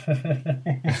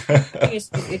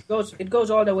 It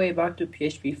goes all the way back to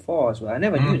PHP 4 as well. I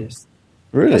never knew this.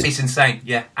 Really? It's insane.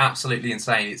 Yeah, absolutely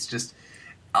insane. It's just,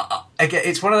 again,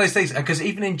 it's one of those things, because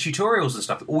even in tutorials and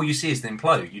stuff, all you see is the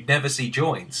implode. You never see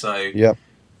join, so... Yeah.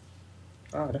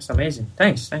 Oh, that's amazing.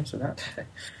 Thanks for that.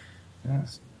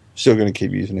 Still going to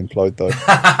keep using implode, though. Well,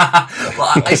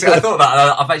 I thought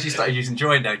that. I've actually started using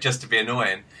join now, just to be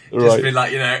annoying. Just to be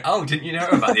like, oh, didn't you know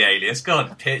about the alias?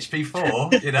 God, PHP 4,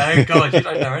 God, you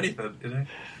don't know anything,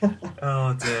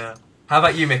 Oh, dear. How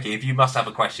about you, Mickey? If you must have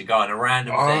a question, go on, a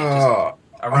random thing.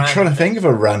 I'm trying to think of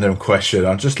a random question.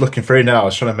 I'm just looking through now. I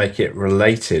was trying to make it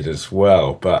related as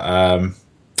well, but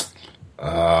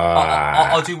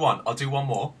I'll do one. I'll do one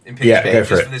more in PHP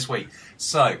just for this week.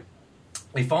 So,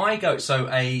 if I go,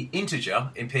 a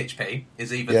integer in PHP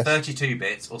is either 32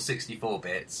 bits or 64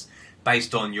 bits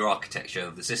based on your architecture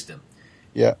of the system.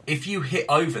 Yeah. If you hit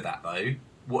over that though,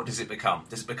 what does it become?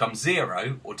 Does it become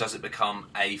 0 or does it become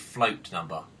a float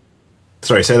number?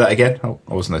 Sorry, say that again. Oh,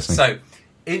 I wasn't listening. So,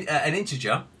 an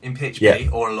integer in PHP, Yeah.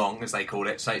 or long as they call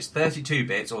it, so it's 32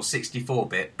 bits or 64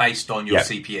 bit based on your Yeah.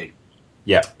 CPU.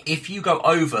 Yeah. If you go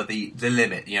over the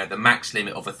limit, the max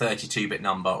limit of a 32-bit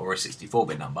number or a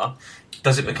 64-bit number,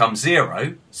 does it become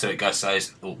 0, so it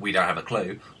says, well, we don't have a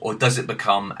clue, or does it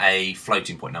become a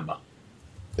floating point number?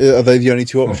 Are they the only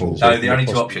two options? No, the only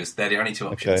two options. They're the only two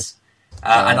options.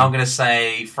 And I'm going to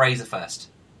say Fraser first.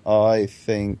 I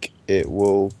think it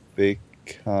will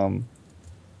become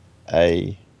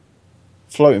a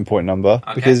floating point number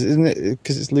Okay.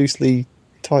 because it's loosely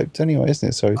typed anyway, isn't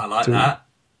it? So I like that.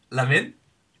 Lamin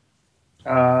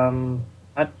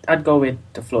I'd go with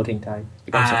the floating type.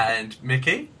 and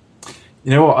Mickey.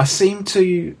 You know what? I seem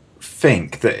to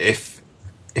think that if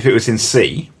it was in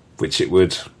C, which it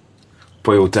would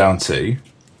boil down to,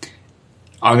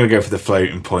 I'm going to go for the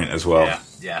floating point as well.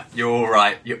 Yeah. You're all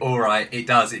right. It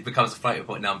does. It becomes a floating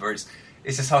point number. It's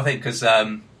this whole thing because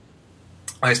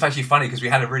it's actually funny because we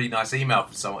had a really nice email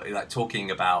from someone like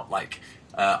talking about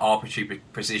arbitrary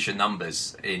precision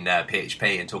numbers in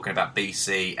PHP and talking about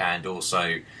BC and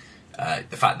also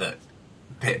the fact that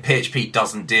PHP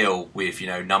doesn't deal with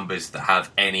numbers that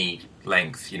have any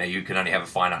length. You can only have a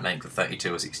finite length of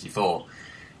 32 or 64,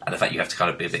 and the fact you have to kind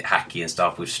of be a bit hacky and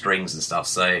stuff with strings and stuff.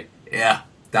 So yeah,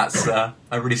 that's a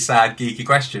really sad geeky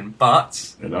question,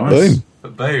 but Nice.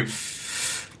 Boom.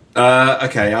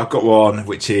 Okay, I've got one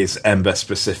which is Ember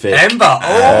specific. Ember.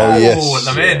 yes.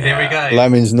 Lamin, here we go.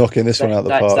 Lamin's knocking this one out the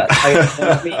park.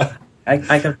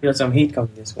 I can feel some heat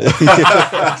coming this way.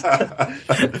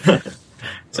 No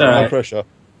So, pressure.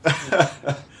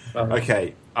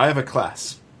 Okay, I have a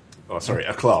class. Oh, sorry,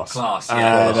 a class. Class,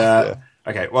 yeah. And,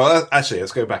 okay, well, actually,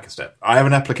 let's go back a step. I have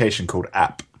an application called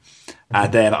app,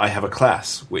 and then I have a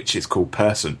class which is called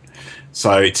person.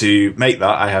 So to make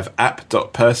that, I have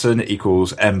app.person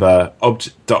equals ember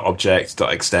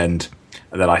 .object.extend,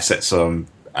 and then I set some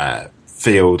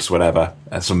fields, whatever,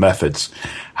 and some methods.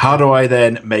 How do I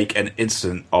then make an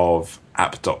instance of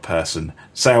app.person?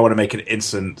 Say I want to make an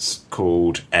instance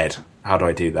called ed. How do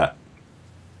I do that?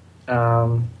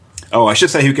 Oh, I should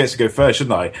say who gets to go first,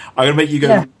 shouldn't I? I'm going to make you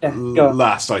go, go.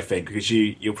 last, I think, because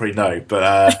you'll probably know.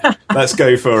 But let's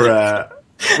go for...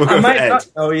 we'll go I for might Ed. not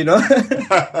know,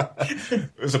 It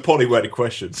was a poorly worded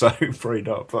question, so probably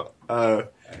not. But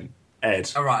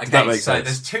Ed, All right. does that Okay. make So sense?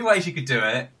 there's two ways you could do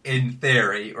it in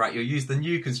theory. Right. You use the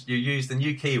new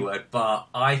keyword, but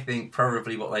I think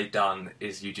probably what they've done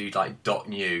is you do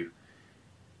 .new.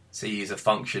 So you use a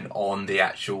function on the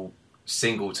actual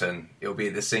singleton. It'll be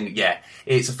the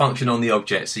it's a function on the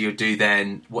object. So you'll do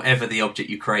then whatever the object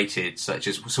you created, such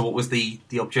as what was the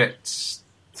object?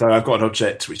 So I've got an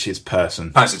object which is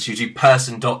person. Person. So you do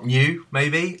person.new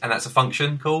maybe, and that's a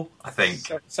function. Cool. I think.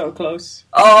 so close.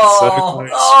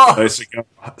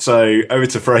 So over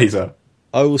to Fraser.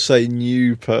 I will say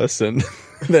new person.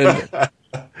 Then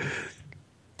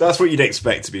That's what you'd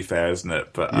expect, to be fair, isn't it?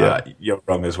 But Yeah. you're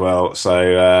wrong as well. So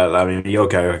I mean, you'll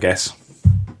go, I guess.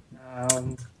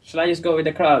 Should I just go with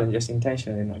the crowd and just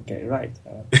intentionally not get it right?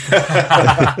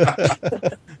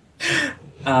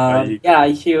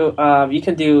 You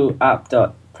can do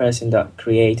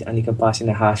app.person.create and you can pass in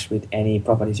a hash with any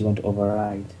properties you want to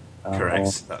override.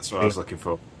 Correct. That's what I was looking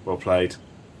for. Well played.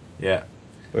 Yeah.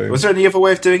 boom. Was there any other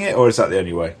way of doing it, or is that the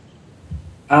only way?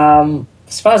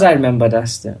 As far as I remember,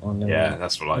 that's the only Yeah, way.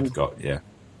 that's what I've got. Yeah.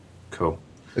 Cool.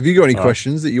 Have you got any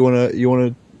questions that you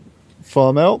wanna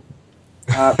farm out?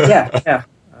 Yeah.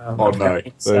 Oh, no.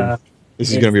 It's, Boom. This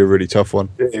is Yes. going to be a really tough one.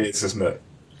 It is, isn't it?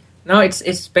 no,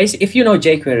 it's basic. If you know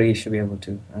jQuery, you should be able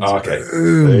to. Oh, okay.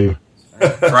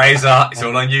 Fraser, it's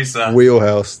all on you, sir.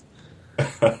 Wheelhouse.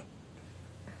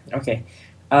 Okay.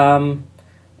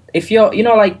 If you're,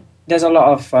 there's a lot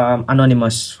of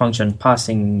anonymous function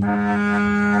passing.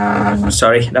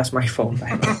 Sorry, that's my phone.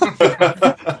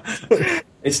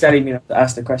 It's telling me not to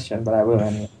ask the question, but I will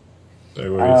anyway.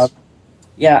 No worries.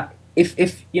 If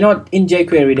in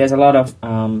jQuery, there's a lot of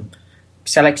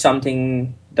select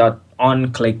something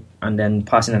on click and then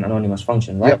pass in an anonymous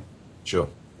function, right? Yep. Sure.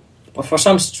 But for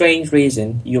some strange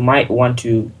reason, you might want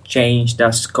to change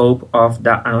the scope of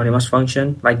that anonymous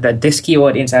function, like this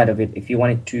keyword inside of it, if you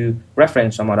want it to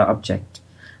reference some other object.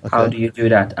 How do you do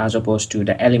that as opposed to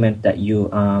the element that you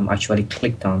actually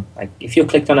clicked on? Like if you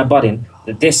clicked on a button,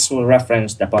 this will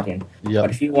reference the button. Yep. But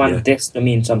if you want this to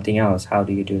mean something else, how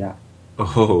do you do that?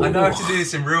 Oh. I know how to do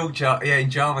this in in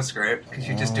JavaScript because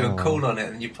you just do a call on it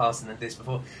and you pass in this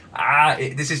before.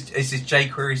 This is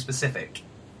jQuery specific.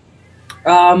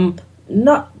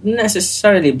 Not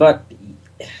necessarily, but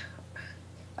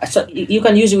So you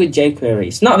can use it with jQuery.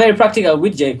 It's not very practical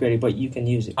with jQuery, but you can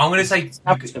use it. I'm going to say,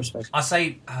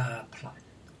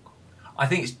 I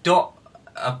think it's dot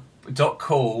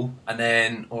call and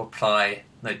then or apply.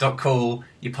 No, dot call.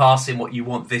 You pass in what you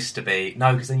want this to be.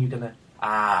 No, because then you're gonna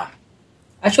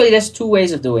Actually, there's two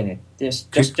ways of doing it.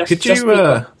 Just pick you,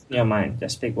 what's in your mind.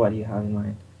 Just pick what you have in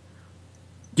mind.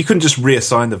 You couldn't just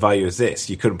reassign the value as this.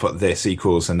 You couldn't put this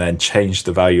equals and then change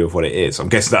the value of what it is. I'm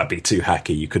guessing that'd be too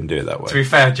hacky. You couldn't do it that way. To be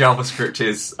fair, JavaScript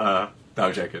is. No,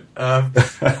 I'm joking.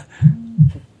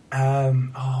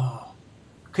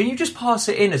 Can you just pass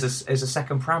it in as a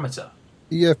second parameter?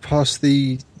 Yeah, pass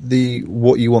the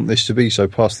what you want this to be. So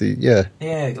pass the Yeah,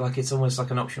 like it's almost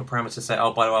like an optional parameter. Say,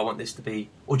 oh, by the way, I want this to be.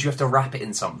 Or do you have to wrap it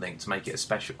in something to make it a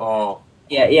special? Oh,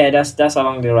 yeah, that's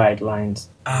along the right lines.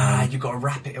 You got to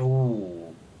wrap it.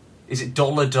 Oh, is it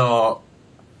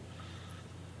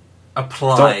 $apply?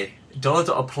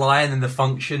 $apply and then the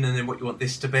function and then what you want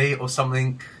this to be or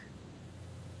something?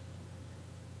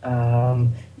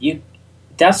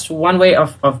 That's one way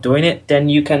of doing it. Then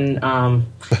you can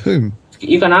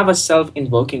you can have a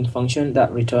self-invoking function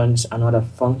that returns another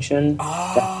function.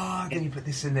 Then you put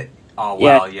this in it. Oh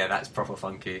wow, yeah, that's proper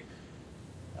funky.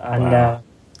 And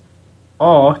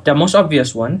or the most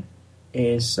obvious one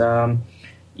is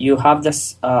you have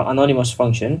this anonymous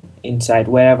function inside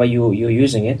wherever you're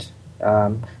using it,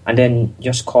 and then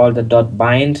just call the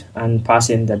 .bind and pass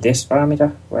in the this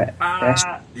parameter.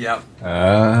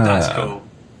 That's cool.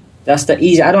 That's the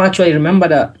easy. I don't actually remember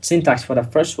the syntax for the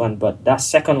first one, but that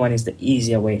second one is the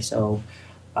easier way. So,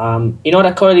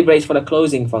 the curly brace for the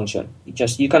closing function.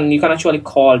 You can actually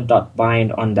call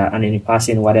 .bind on that, and then you pass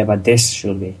in whatever this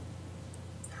should be.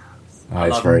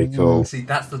 That's very cool. See,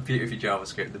 that's the beauty of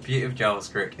JavaScript. The beauty of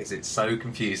JavaScript is it's so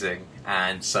confusing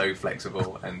and so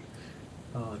flexible. And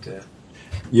oh dear.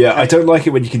 Yeah, I don't like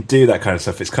it when you can do that kind of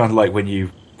stuff. It's kind of like when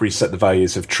you reset the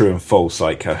values of true and false.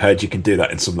 Like I heard you can do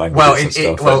that in some languages.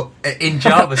 In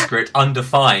JavaScript,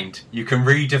 undefined, you can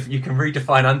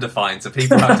redefine undefined, so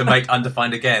people have to make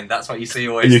undefined again. That's what you see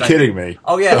always. Are you kidding me?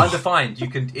 Oh yeah, undefined. You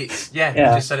can. You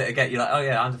just said it again. You're like, oh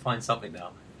yeah, undefined something now.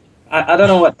 I don't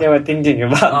know what they were thinking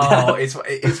about. Oh, it's one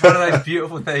of those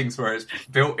beautiful things where it's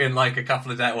built in like a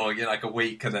couple of days, like a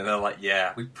week, and then they're like,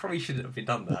 yeah, we probably shouldn't have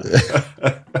done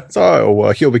that. It's all right, it'll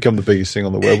work. It'll become the biggest thing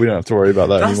on the web. We don't have to worry about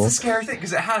that anymore. That's the scary thing,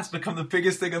 because it has become the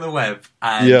biggest thing on the web.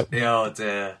 And oh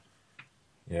dear.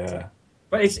 Yeah.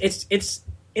 But it's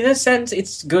in a sense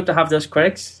it's good to have those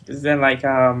quirks, because then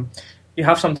you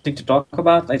have something to talk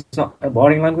about. Like, it's not a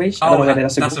boring language.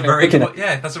 That's a very good point.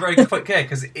 Yeah, because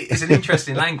it's an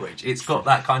interesting language. It's got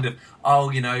that kind of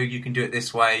you can do it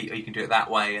this way or you can do it that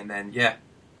way, and then yeah.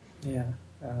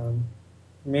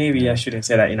 Maybe I shouldn't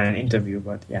say that in an interview,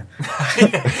 but yeah.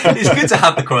 It's good to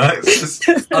have the quirks.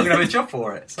 I'm going to have a job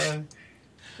for it. So.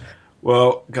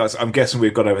 Well, guys, I'm guessing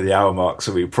we've gone over the hour mark,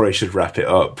 so we probably should wrap it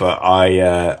up. But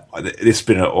this has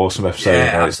been an awesome episode.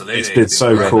 Yeah, absolutely. It's been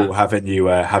so cool having you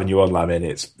on, Lamin.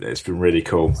 It's been really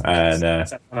cool, and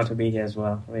it's an honor to be here as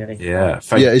well. Really. Yeah.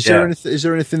 Is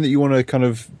there anything that you want to kind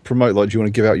of promote? Like, do you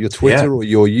want to give out your Twitter or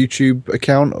your YouTube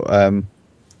account?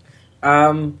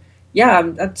 I'd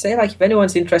say if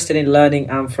anyone's interested in learning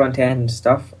front end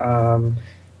stuff.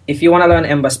 If you want to learn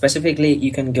Ember specifically,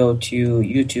 you can go to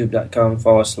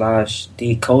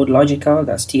youtube.com/thecodelogical.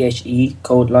 That's THE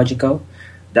Codelogical.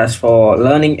 That's for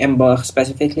learning Ember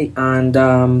specifically. And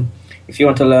if you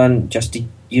want to learn just the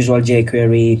usual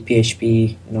jQuery,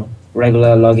 PHP,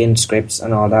 regular login scripts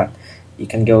and all that, you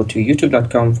can go to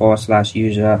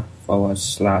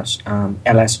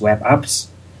youtube.com/user/ls web apps.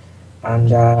 And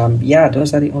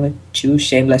those are the only two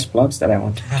shameless plugs that I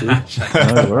want to do.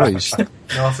 No worries.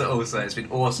 Not at all, sir. It's been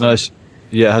awesome. No, it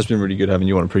has been really good having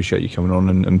you on. I appreciate you coming on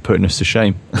and putting us to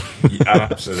shame. Yeah,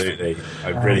 absolutely.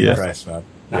 I'm really impressed, man.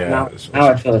 Now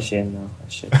I feel ashamed now. I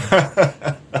should.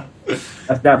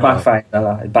 That backfired a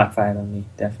lot. It backfired on me,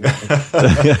 definitely.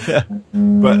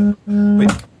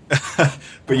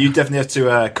 But you definitely have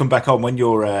to come back on when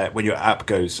your app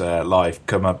goes live.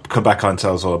 Come back on and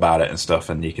tell us all about it and stuff,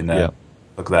 and you can look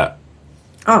at that.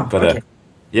 Oh, okay.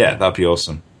 That'd be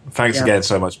awesome. Thanks again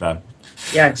so much, man.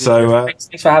 Yeah. So thanks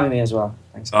for having me as well.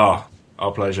 Thanks. Oh,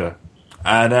 our pleasure.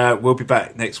 And we'll be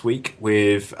back next week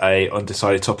with a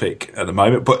undecided topic at the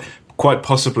moment, but quite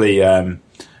possibly following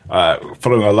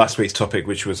our last week's topic,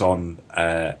 which was on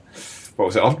what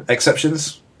was it on?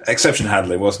 Exception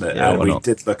handling, wasn't it? Yeah, and we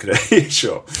did look at it.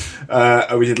 Sure.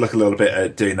 We did look a little bit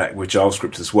at doing that with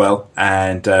JavaScript as well.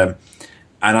 And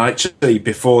actually,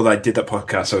 before I did that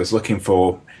podcast, I was looking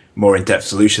for more in-depth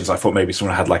solutions. I thought maybe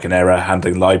someone had like an error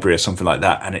handling library or something like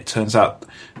that. And it turns out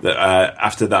that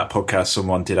after that podcast,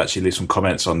 someone did actually leave some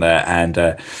comments on there,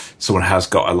 and someone has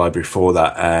got a library for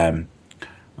that.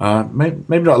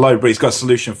 Maybe not a library, he's got a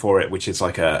solution for it, which is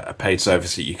like a paid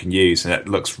service that you can use, and it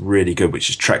looks really good, which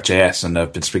is Track.js. And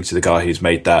I've been speaking to the guy who's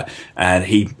made that, and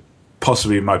he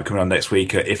possibly might be coming on next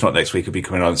week. If not next week, he'll be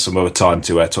coming on some other time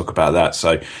to talk about that.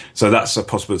 So that's a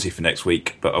possibility for next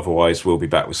week, but otherwise we'll be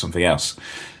back with something else.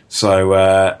 So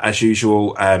as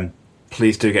usual,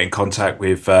 please do get in contact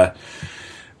with any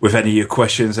of your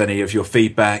questions, any of your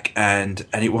feedback, and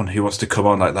anyone who wants to come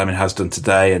on like Lamin has done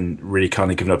today and really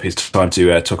kindly given up his time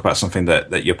to talk about something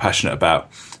that you're passionate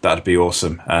about. That'd be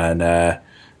awesome. And the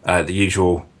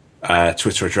usual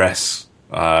Twitter address,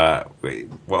 what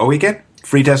are we again?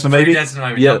 Free Devs and Maybe?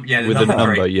 Yeah, with the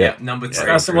number, yeah. Number 3.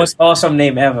 That's the most awesome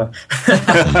name ever.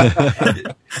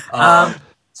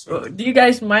 Do you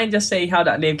guys mind just saying how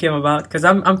that name came about? Because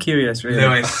I'm curious, really.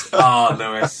 Lewis.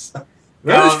 Lewis.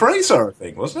 That was Fraser, I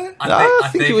think, wasn't it? I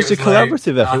think it was a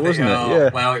collaborative effort, wasn't it?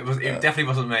 Yeah. Well, it definitely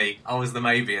wasn't me. I was the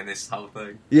maybe in this whole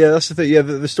thing. Yeah, that's the thing. Yeah,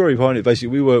 the story behind it,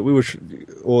 basically, we were,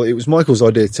 or it was Michael's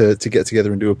idea to get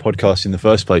together and do a podcast in the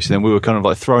first place, and then we were kind of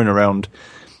like throwing around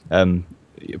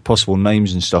possible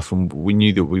names and stuff, and we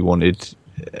knew that we wanted.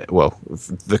 Well,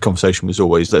 the conversation was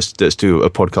always let's do a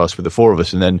podcast with the four of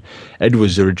us, and then Ed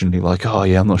was originally like, "Oh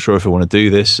yeah, I'm not sure if I want to do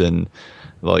this," and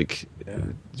like. Yeah.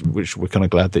 Which we're kind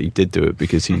of glad that he did do it,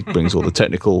 because he brings all the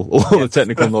technical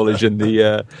knowledge and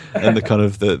the kind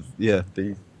of the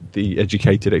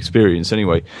educated experience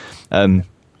anyway.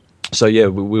 So yeah,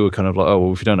 we were kind of like, oh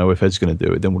well, if you don't know if Ed's going to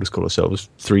do it, then we'll just call ourselves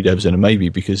Three Devs and a Maybe,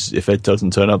 because if Ed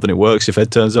doesn't turn up, then it works. If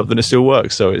Ed turns up, then it still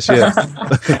works. So it's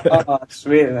Oh,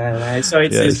 sweet, man. So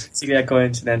it's basically a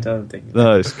coincidental thing.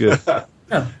 No, it's good.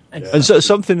 Oh, and so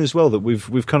something as well that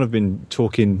we've kind of been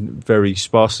talking very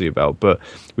sparsely about, but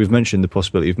we've mentioned the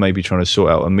possibility of maybe trying to sort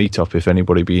out a meetup if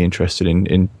anybody be interested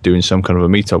in doing some kind of a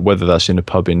meetup, whether that's in a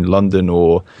pub in London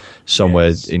or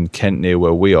somewhere in Kent near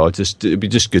where we are. It'd be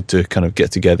just good to kind of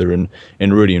get together and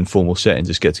in a really informal setting,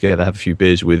 just get together, have a few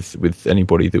beers with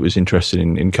anybody that was interested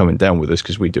in coming down with us,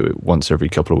 because we do it once every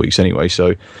couple of weeks anyway. So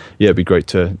yeah, it'd be great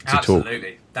to talk.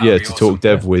 Talk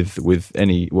dev with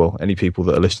any people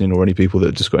that are listening, or any people that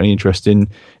have just got any interest in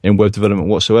web development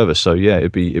whatsoever. So yeah,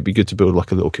 it'd be good to build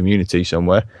like a little community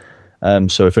somewhere.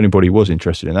 So if anybody was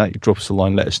interested in that, you drop us a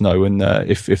line, let us know, and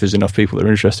if there's enough people that are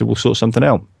interested, we'll sort something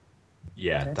out.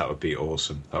 Yeah, that would be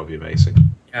awesome. That would be amazing.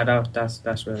 Yeah,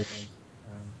 that's really good.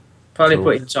 Probably cool.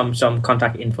 Put in some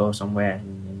contact info somewhere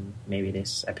in maybe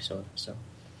this episode. So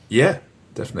yeah,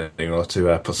 definitely. We'll have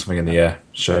to put something in the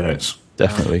show notes.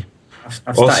 Definitely.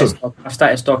 I've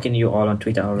started stalking you all on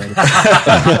Twitter already.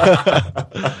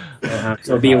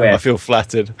 So beware. I feel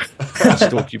flattered. I'll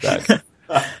stalk you back.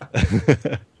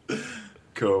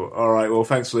 Cool. All right. Well,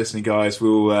 thanks for listening, guys. We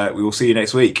will see you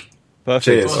next week.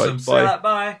 Perfect. Cheers. Awesome. Bye.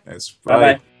 Bye.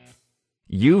 Bye.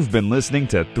 You've been listening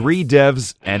to Three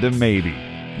Devs and a Maybe.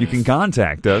 You can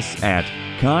contact us at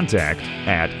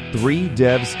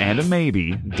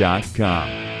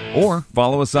contact@3devsandamaybe.com or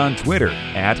follow us on Twitter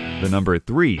at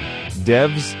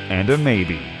 3devs and a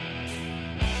Maybe.